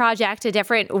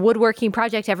different woodworking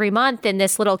project every month, and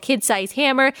this little kid-size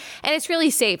hammer, and it's really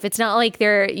safe. It's not like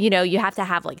you have to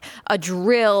have like a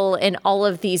drill and all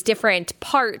of these different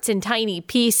parts and tiny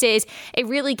pieces. It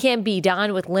really can be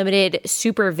done with limited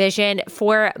supervision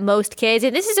for most kids.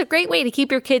 And this is a great way to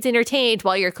keep your kids entertained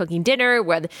while you're cooking dinner,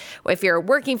 whether if you're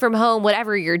working from home,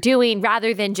 whatever you're doing,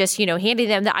 rather than just, handing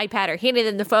them the iPad or handing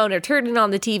them the phone or turning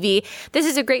on the TV. This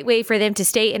is a great way for them to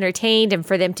stay entertained and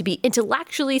for them to be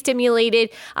intellectually stimulated,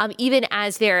 even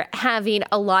as they're having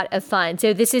a lot of fun.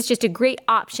 So this is just a great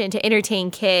option to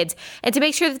entertain kids and to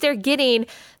make sure that they're getting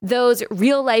those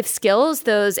real life skills,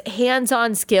 those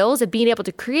hands-on skills of being able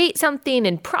to create something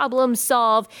and problem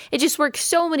solve. It just works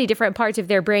so many different parts of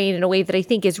their brain in a way that I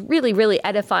think is really, really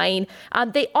edifying.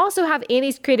 They also have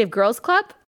Annie's Creative Girls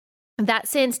Club that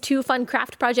sends 2 fun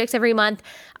craft projects every month.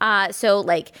 So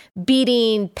like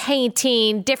beading,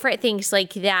 painting, different things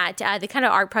like that, the kind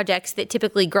of art projects that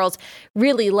typically girls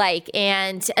really like.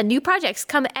 And new projects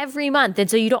come every month.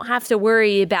 And so you don't have to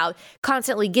worry about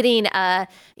constantly getting,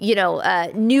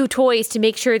 new toys to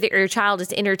make sure that your child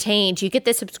is entertained. You get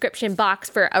the subscription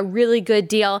box for a really good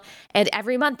deal. And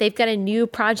every month they've got a new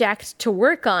project to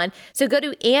work on. So go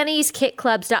to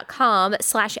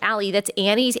annieskitclubs.com/Allie. That's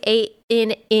Annie's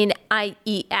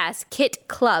ANNIES,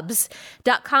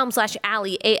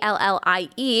 kitclubs.com/Allie,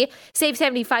 ALLIE. Save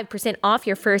 75% off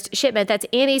your first shipment. That's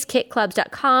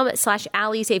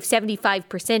annieskitclubs.com/Allie. Save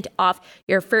 75% off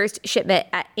your first shipment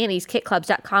at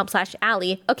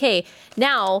annieskitclubs.com/Allie. Okay,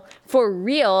 now for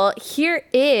real, here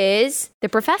is the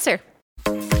professor.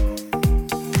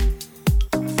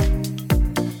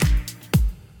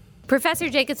 Professor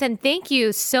Jacobson, thank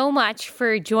you so much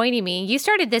for joining me. You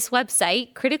started this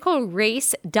website,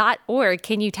 criticalrace.org.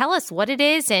 Can you tell us what it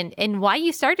is and why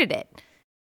you started it?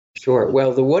 Sure.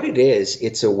 Well, what it is,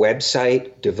 it's a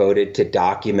website devoted to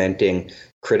documenting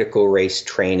critical race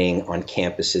training on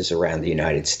campuses around the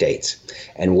United States.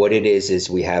 And what it is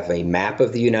we have a map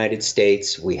of the United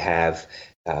States. We have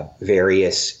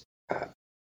various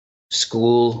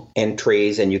school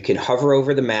entries, and you can hover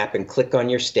over the map and click on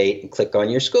your state and click on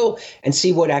your school and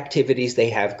see what activities they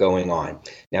have going on.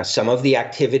 Now, some of the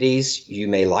activities you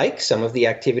may like, some of the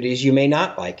activities you may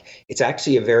not like. It's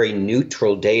actually a very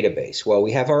neutral database. While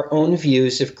we have our own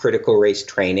views of critical race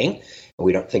training, and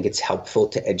we don't think it's helpful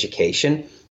to education.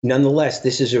 Nonetheless,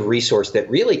 this is a resource that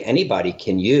really anybody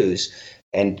can use,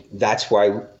 and that's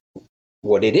why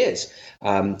what it is.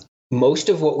 Most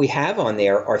of what we have on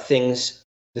there are things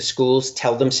the schools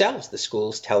tell themselves, the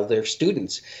schools tell their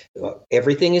students.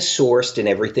 Everything is sourced and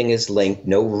everything is linked,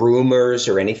 no rumors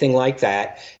or anything like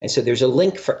that. And so there's a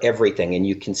link for everything, and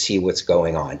you can see what's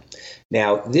going on.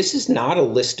 Now, this is not a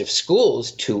list of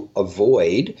schools to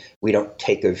avoid. We don't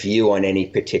take a view on any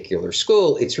particular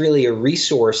school. It's really a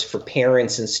resource for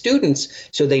parents and students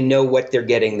so they know what they're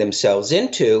getting themselves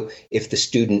into if the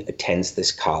student attends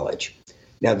this college.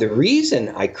 Now, the reason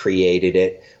I created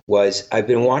it was I've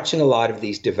been watching a lot of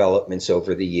these developments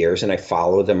over the years, and I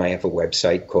follow them. I have a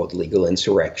website called Legal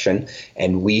Insurrection,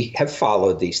 and we have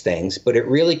followed these things. But it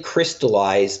really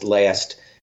crystallized last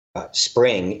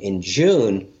spring in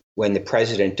June when the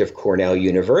president of Cornell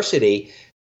University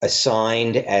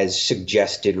assigned as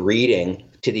suggested reading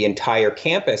to the entire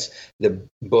campus the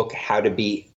book How to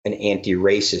Be an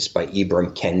Anti-Racist by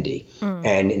Ibram Kendi.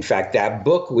 And in fact, that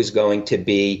book was going to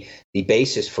be the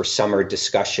basis for summer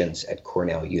discussions at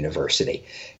Cornell University.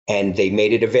 And they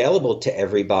made it available to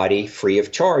everybody free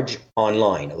of charge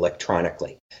online,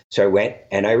 electronically. So I went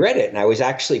and I read it, and I was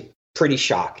actually pretty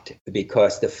shocked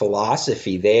because the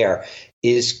philosophy there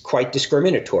is quite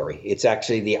discriminatory. It's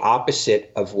actually the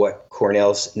opposite of what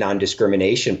Cornell's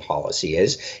non-discrimination policy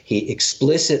is. He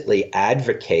explicitly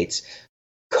advocates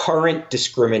current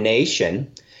discrimination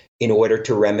in order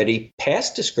to remedy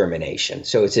past discrimination.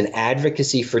 So it's an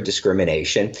advocacy for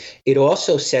discrimination. It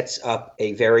also sets up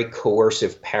a very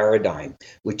coercive paradigm,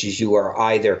 which is you are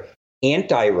either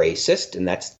anti-racist, and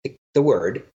that's the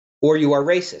word, or you are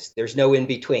racist. There's no in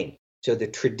between. So the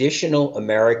traditional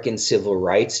American civil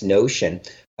rights notion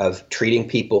of treating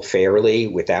people fairly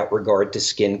without regard to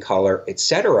skin color,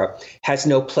 etc., has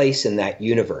no place in that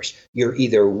universe. You're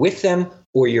either with them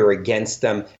or you're against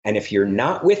them. And if you're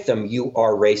not with them, you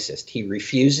are racist. He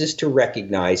refuses to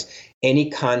recognize any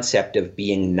concept of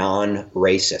being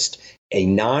non-racist. A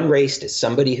non-racist is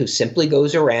somebody who simply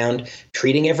goes around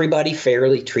treating everybody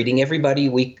fairly, treating everybody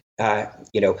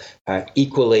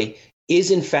equally,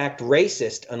 is in fact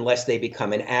racist unless they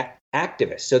become an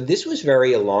activist. So this was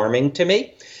very alarming to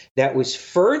me. That was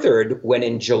furthered when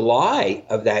in July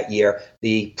of that year,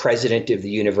 the president of the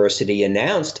university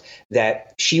announced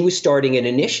that she was starting an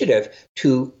initiative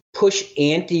to push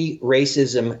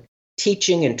anti-racism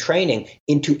teaching and training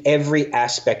into every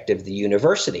aspect of the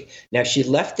university. Now, she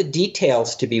left the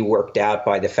details to be worked out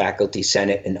by the faculty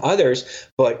senate and others,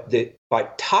 but by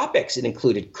topics, it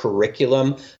included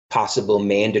curriculum, possible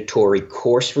mandatory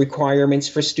course requirements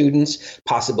for students,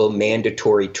 possible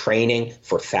mandatory training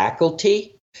for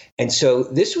faculty. And so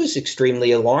this was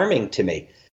extremely alarming to me.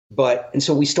 And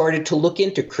so we started to look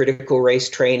into critical race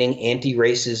training,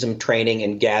 anti-racism training,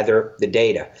 and gather the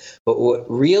data. But what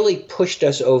really pushed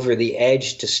us over the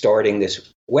edge to starting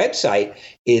this website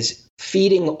is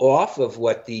feeding off of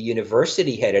what the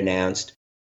university had announced.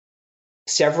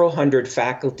 Several hundred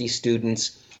faculty,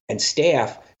 students, and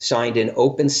staff signed an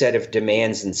open set of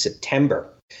demands in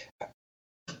September,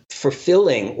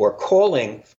 fulfilling or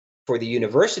calling for the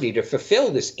university to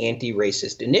fulfill this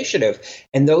anti-racist initiative.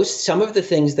 And some of the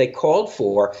things they called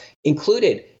for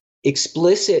included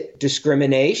explicit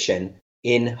discrimination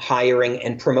in hiring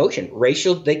and promotion.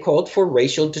 They called for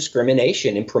racial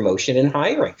discrimination in promotion and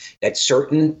hiring, that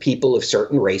certain people of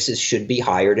certain races should be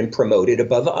hired and promoted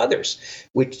above others,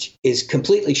 which is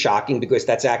completely shocking because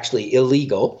that's actually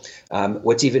illegal.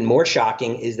 What's even more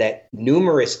shocking is that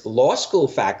numerous law school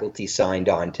faculty signed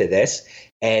on to this.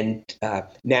 And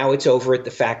now it's over at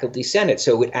the faculty senate.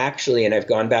 So it actually, and I've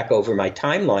gone back over my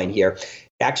timeline here,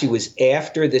 actually was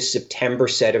after the September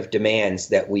set of demands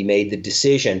that we made the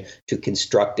decision to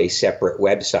construct a separate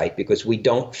website, because we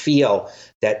don't feel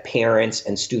that parents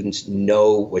and students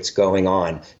know what's going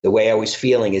on. The way I was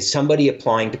feeling is somebody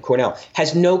applying to Cornell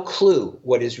has no clue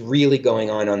what is really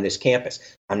going on this campus.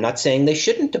 I'm not saying they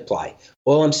shouldn't apply.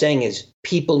 All I'm saying is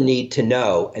people need to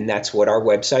know, and that's what our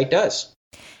website does.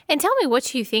 And tell me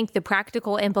what you think the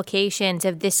practical implications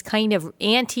of this kind of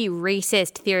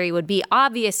anti-racist theory would be.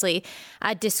 Obviously,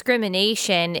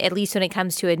 discrimination, at least when it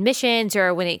comes to admissions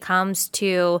or when it comes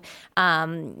to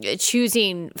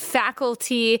choosing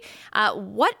faculty.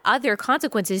 What other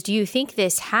consequences do you think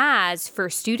this has for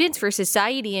students, for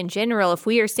society in general, if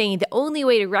we are saying the only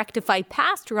way to rectify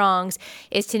past wrongs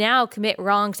is to now commit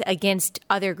wrongs against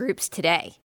other groups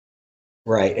today?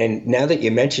 Right. And now that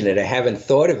you mention it, I haven't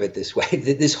thought of it this way.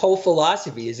 This whole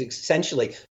philosophy is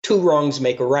essentially two wrongs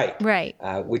make a right, right.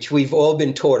 Which we've all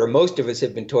been taught, or most of us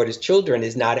have been taught as children,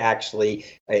 is not actually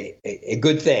a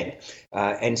good thing.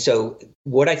 And so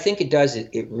what I think it does,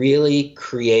 it really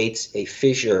creates a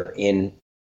fissure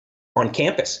on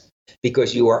campus,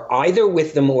 because you are either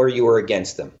with them or you are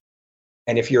against them.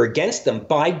 And if you're against them,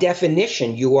 by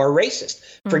definition, you are racist.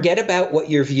 Forget about what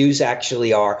your views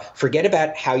actually are. Forget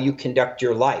about how you conduct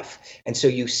your life. And so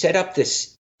you set up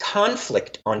this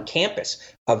conflict on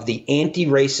campus of the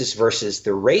anti-racist versus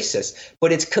the racist,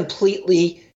 but it's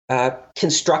completely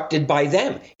constructed by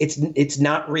them. It's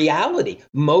not reality.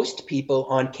 Most people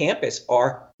on campus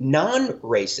are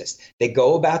non-racist. They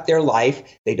go about their life.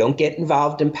 They don't get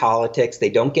involved in politics. They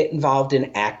don't get involved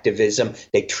in activism.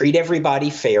 They treat everybody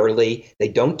fairly. They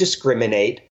don't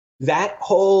discriminate. That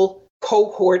whole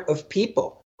cohort of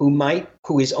people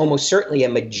who is almost certainly a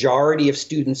majority of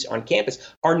students on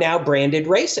campus, are now branded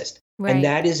racist. Right. And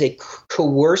that is a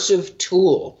coercive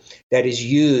tool that is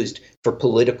used for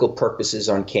political purposes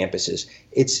on campuses.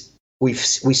 We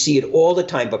see it all the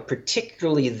time, but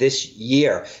particularly this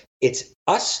year, it's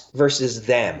us versus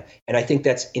them. And I think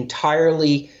that's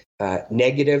entirely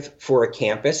negative for a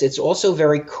campus. It's also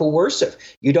very coercive.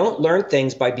 You don't learn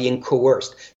things by being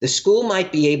coerced. The school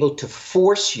might be able to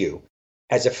force you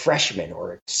as a freshman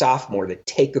or a sophomore to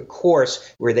take a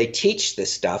course where they teach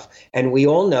this stuff. And we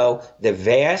all know the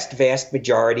vast, vast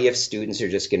majority of students are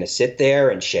just going to sit there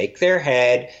and shake their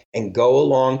head and go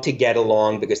along to get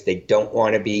along because they don't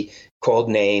want to be called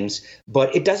names.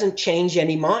 But it doesn't change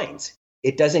any minds.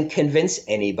 It doesn't convince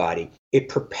anybody. It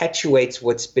perpetuates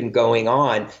what's been going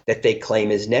on that they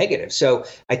claim is negative. So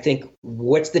I think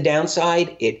what's the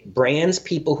downside? It brands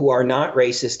people who are not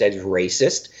racist as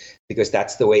racist, because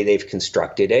that's the way they've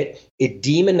constructed it. It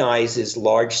demonizes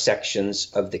large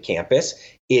sections of the campus.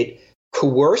 It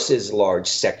coerces large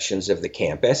sections of the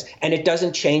campus, and it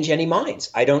doesn't change any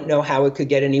minds. I don't know how it could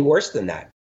get any worse than that.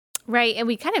 Right. And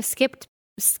we kind of skipped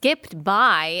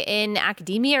by in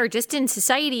academia, or just in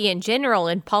society in general,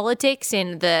 in politics,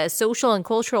 in the social and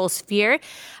cultural sphere,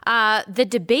 the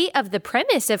debate of the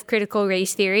premise of critical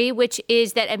race theory, which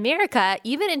is that America,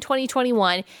 even in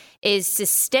 2021, is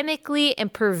systemically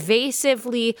and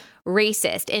pervasively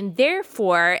racist. And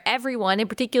therefore, everyone, in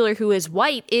particular who is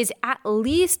white, is at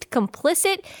least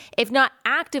complicit, if not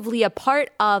actively a part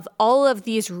of all of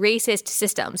these racist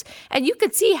systems. And you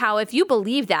could see how, if you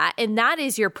believe that, and that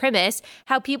is your premise,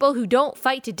 how people who don't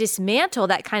fight to dismantle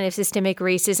that kind of systemic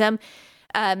racism,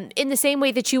 in the same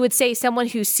way that you would say someone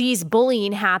who sees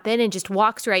bullying happen and just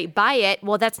walks right by it,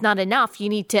 well, that's not enough. You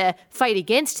need to fight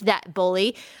against that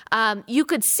bully. You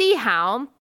could see how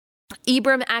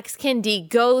Ibram X. Kendi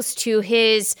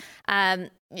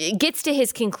gets to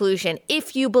his conclusion,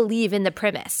 if you believe in the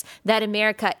premise that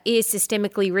America is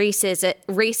systemically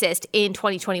racist in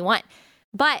 2021.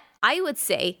 But I would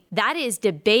say that is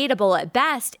debatable at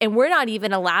best, and we're not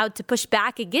even allowed to push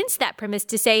back against that premise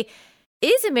to say,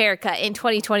 is America in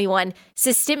 2021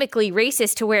 systemically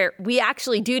racist to where we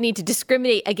actually do need to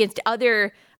discriminate against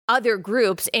other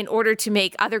groups in order to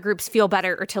make other groups feel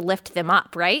better or to lift them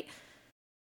up, right?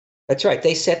 That's right.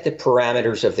 They set the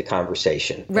parameters of the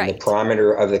conversation. Right. And the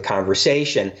parameter of the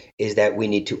conversation is that we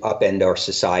need to upend our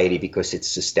society because it's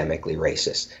systemically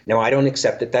racist. Now, I don't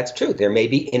accept that that's true. There may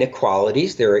be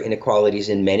inequalities. There are inequalities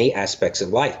in many aspects of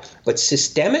life. But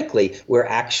systemically, we're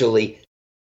actually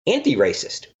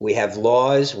anti-racist. We have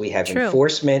laws, we have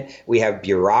enforcement, we have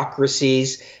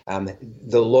bureaucracies.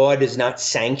 The law does not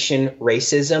sanction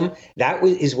racism. That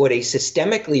is what a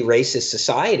systemically racist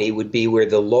society would be, where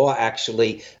the law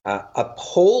actually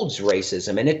upholds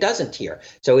racism, and it doesn't here.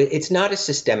 So it's not a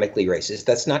systemically racist.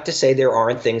 That's not to say there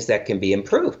aren't things that can be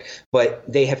improved, but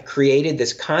they have created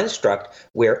this construct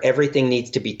where everything needs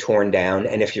to be torn down,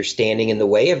 and if you're standing in the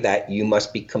way of that, you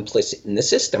must be complicit in the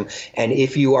system. And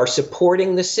if you are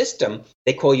supporting the system,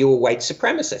 they call you a white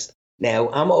supremacist. Now,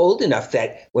 I'm old enough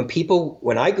that when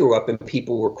I grew up and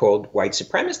people were called white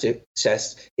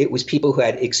supremacists, it was people who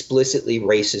had explicitly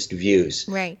racist views.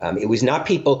 Right. It was not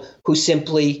people who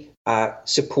simply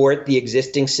support the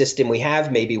existing system we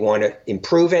have, maybe want to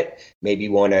improve it, maybe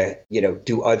want to,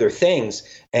 do other things.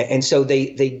 And so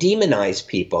they demonize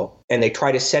people, and they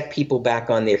try to set people back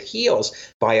on their heels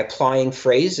by applying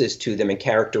phrases to them and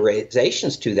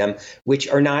characterizations to them, which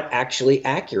are not actually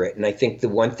accurate. And I think the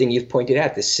one thing you've pointed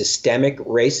out, the systemic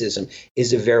racism,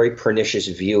 is a very pernicious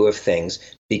view of things,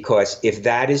 because if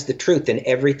that is the truth, then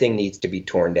everything needs to be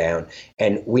torn down.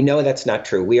 And we know that's not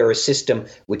true. We are a system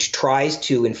which tries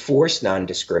to enforce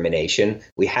non-discrimination.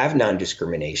 We have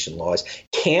non-discrimination laws.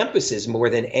 Campuses, more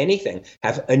than anything,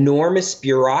 have enormous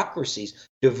bureaucracies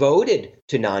devoted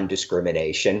to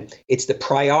non-discrimination. It's the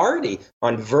priority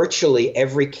on virtually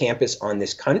every campus on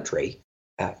this country.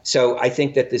 So I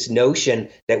think that this notion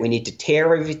that we need to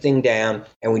tear everything down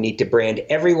and we need to brand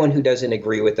everyone who doesn't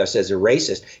agree with us as a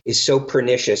racist is so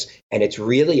pernicious. And it's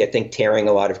really, I think, tearing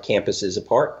a lot of campuses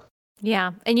apart.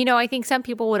 Yeah. And, I think some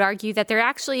people would argue that there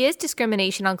actually is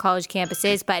discrimination on college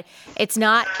campuses, but it's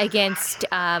not against,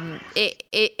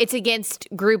 it's against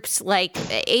groups like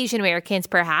Asian Americans,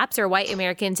 perhaps, or white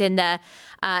Americans in the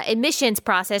admissions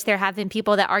process. There have been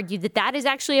people that argue that that is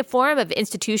actually a form of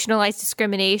institutionalized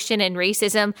discrimination and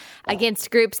racism against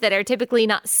groups that are typically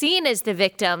not seen as the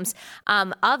victims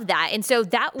of that. And so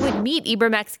that would meet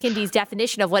Ibram X. Kendi's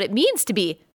definition of what it means to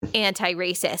be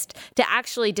anti-racist, to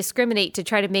actually discriminate, to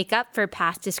try to make up for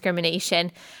past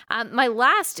discrimination. My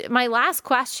last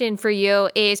question for you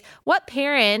is, what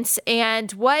parents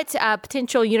and what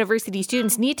potential university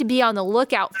students need to be on the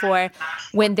lookout for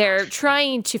when they're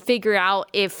trying to figure out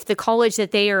if the college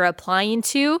that they are applying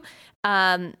to,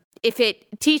 if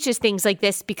it teaches things like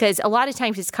this, because a lot of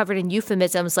times it's covered in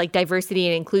euphemisms like diversity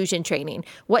and inclusion training.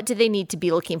 What do they need to be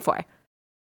looking for?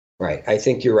 Right. I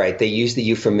think you're right. They use the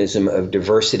euphemism of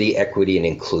diversity, equity, and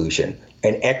inclusion.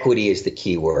 And equity is the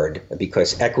key word,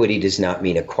 because equity does not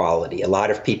mean equality. A lot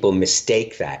of people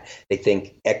mistake that. They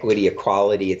think equity,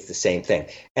 equality, it's the same thing.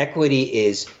 Equity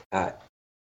is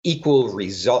equal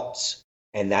results.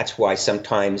 And that's why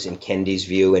sometimes in Kendi's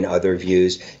view and other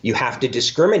views, you have to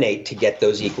discriminate to get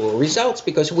those equal results,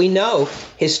 because we know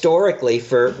historically,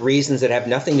 for reasons that have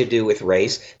nothing to do with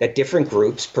race, that different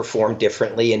groups perform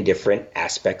differently in different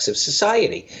aspects of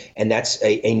society. And that's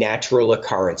a natural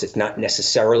occurrence. It's not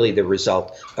necessarily the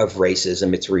result of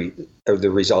racism. It's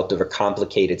the result of a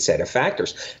complicated set of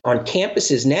factors. On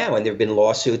campuses now, and there have been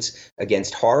lawsuits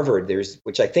against Harvard, there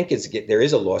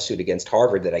is a lawsuit against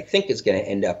Harvard that I think is going to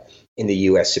end up in the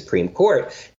U.S. Supreme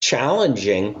Court,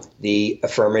 challenging the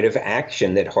affirmative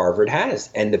action that Harvard has.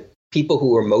 And the people who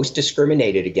were most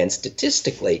discriminated against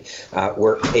statistically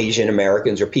were Asian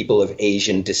Americans or people of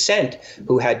Asian descent,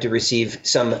 who had to receive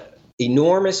some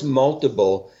enormous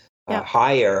multiple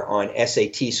higher on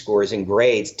SAT scores and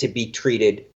grades to be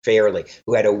treated fairly,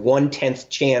 who had a 1/10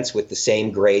 chance with the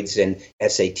same grades and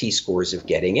SAT scores of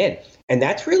getting in. And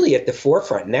that's really at the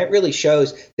forefront. And that really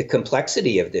shows the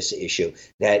complexity of this issue,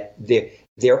 that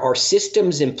there are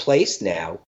systems in place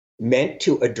now meant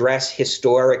to address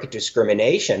historic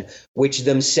discrimination, which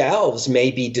themselves may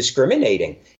be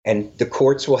discriminating. And the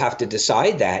courts will have to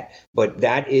decide that. But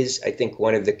that is, I think,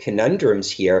 one of the conundrums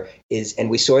here is,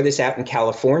 and we saw this out in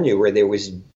California, where there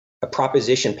was a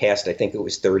proposition passed, I think it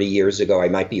was 30 years ago, I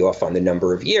might be off on the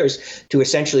number of years, to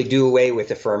essentially do away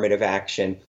with affirmative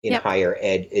action in higher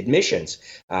ed admissions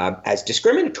as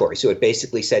discriminatory. So it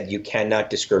basically said you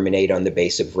cannot discriminate on the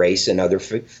basis of race and other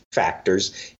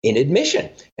factors in admission.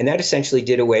 And that essentially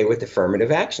did away with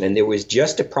affirmative action. And there was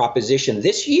just a proposition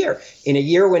this year, in a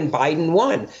year when Biden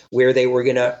won, where they were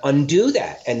going to undo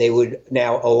that. And they would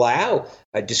now allow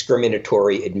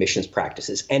discriminatory admissions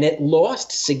practices. And it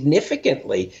lost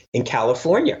significantly in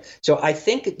California. So I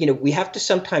think, we have to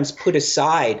sometimes put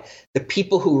aside the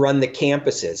people who run the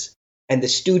campuses and the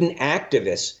student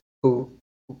activists who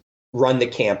run the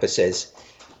campuses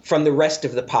from the rest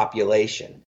of the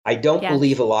population. I don't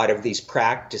believe a lot of these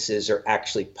practices are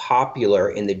actually popular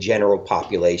in the general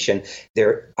population.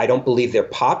 I don't believe they're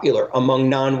popular among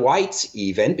non-whites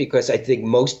even, because I think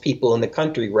most people in the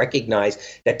country recognize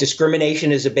that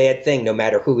discrimination is a bad thing, no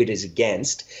matter who it is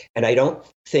against. And I don't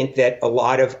think that a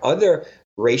lot of other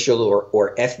racial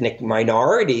or ethnic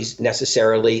minorities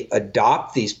necessarily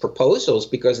adopt these proposals,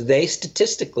 because they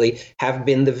statistically have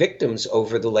been the victims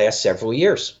over the last several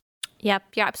years. Yep,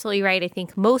 you're absolutely right. I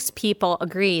think most people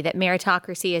agree that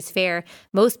meritocracy is fair.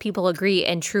 Most people agree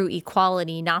in true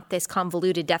equality, not this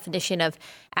convoluted definition of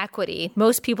equity.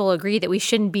 Most people agree that we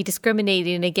shouldn't be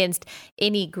discriminating against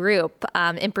any group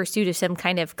in pursuit of some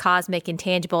kind of cosmic,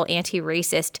 intangible,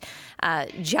 anti-racist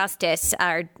justice,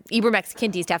 or Ibram X.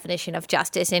 Kendi's definition of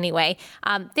justice anyway.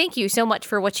 Thank you so much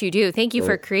for what you do. Thank you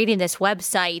for creating this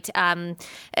website.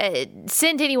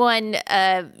 Send anyone,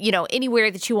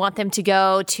 anywhere that you want them to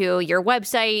go to, your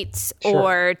websites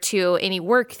or to any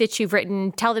work that you've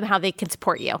written. Tell them how they can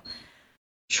support you.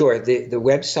 Sure. The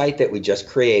website that we just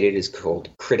created is called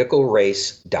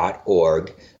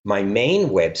criticalrace.org. My main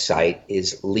website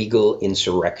is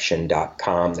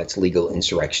legalinsurrection.com. That's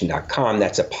legalinsurrection.com.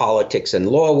 That's a politics and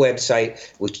law website,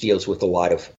 which deals with a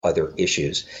lot of other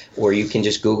issues. Or you can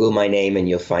just Google my name and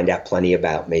you'll find out plenty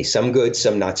about me. Some good,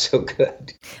 some not so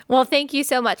good. Well, thank you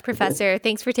so much, Professor.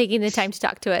 Thanks for taking the time to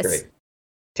talk to us. Great.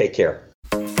 Take care.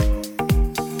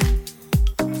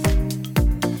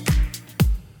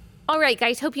 All right,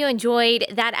 guys, hope you enjoyed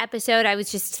that episode. I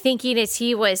was just thinking as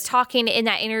he was talking in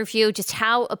that interview just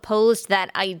how opposed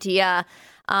that idea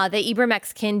that Ibram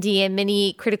X. Kendi and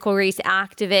many critical race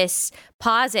activists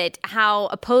posit, how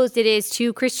opposed it is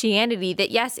to Christianity,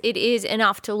 that yes, it is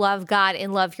enough to love God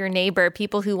and love your neighbor.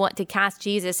 People who want to cast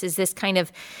Jesus as this kind of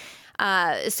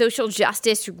social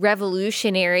justice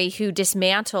revolutionary who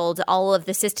dismantled all of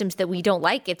the systems that we don't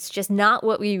like. It's just not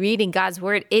what we read in God's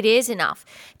word. It is enough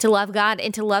to love God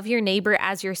and to love your neighbor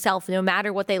as yourself, no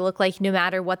matter what they look like, no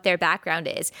matter what their background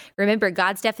is. Remember,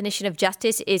 God's definition of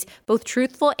justice is both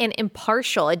truthful and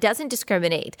impartial. It doesn't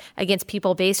discriminate against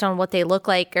people based on what they look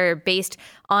like or based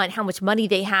on how much money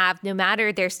they have, no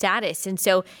matter their status. And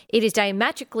so it is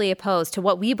diametrically opposed to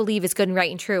what we believe is good and right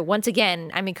and true. Once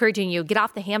again, I'm encouraging you, get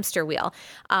off the hamster wheel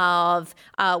of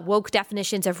woke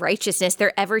definitions of righteousness.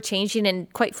 They're ever changing.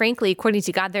 And quite frankly, according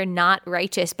to God, they're not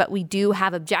righteous, but we do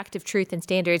have objective truth and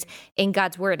standards in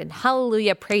God's word. And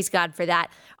hallelujah, praise God for that.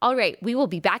 All right, we will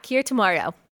be back here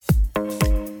tomorrow.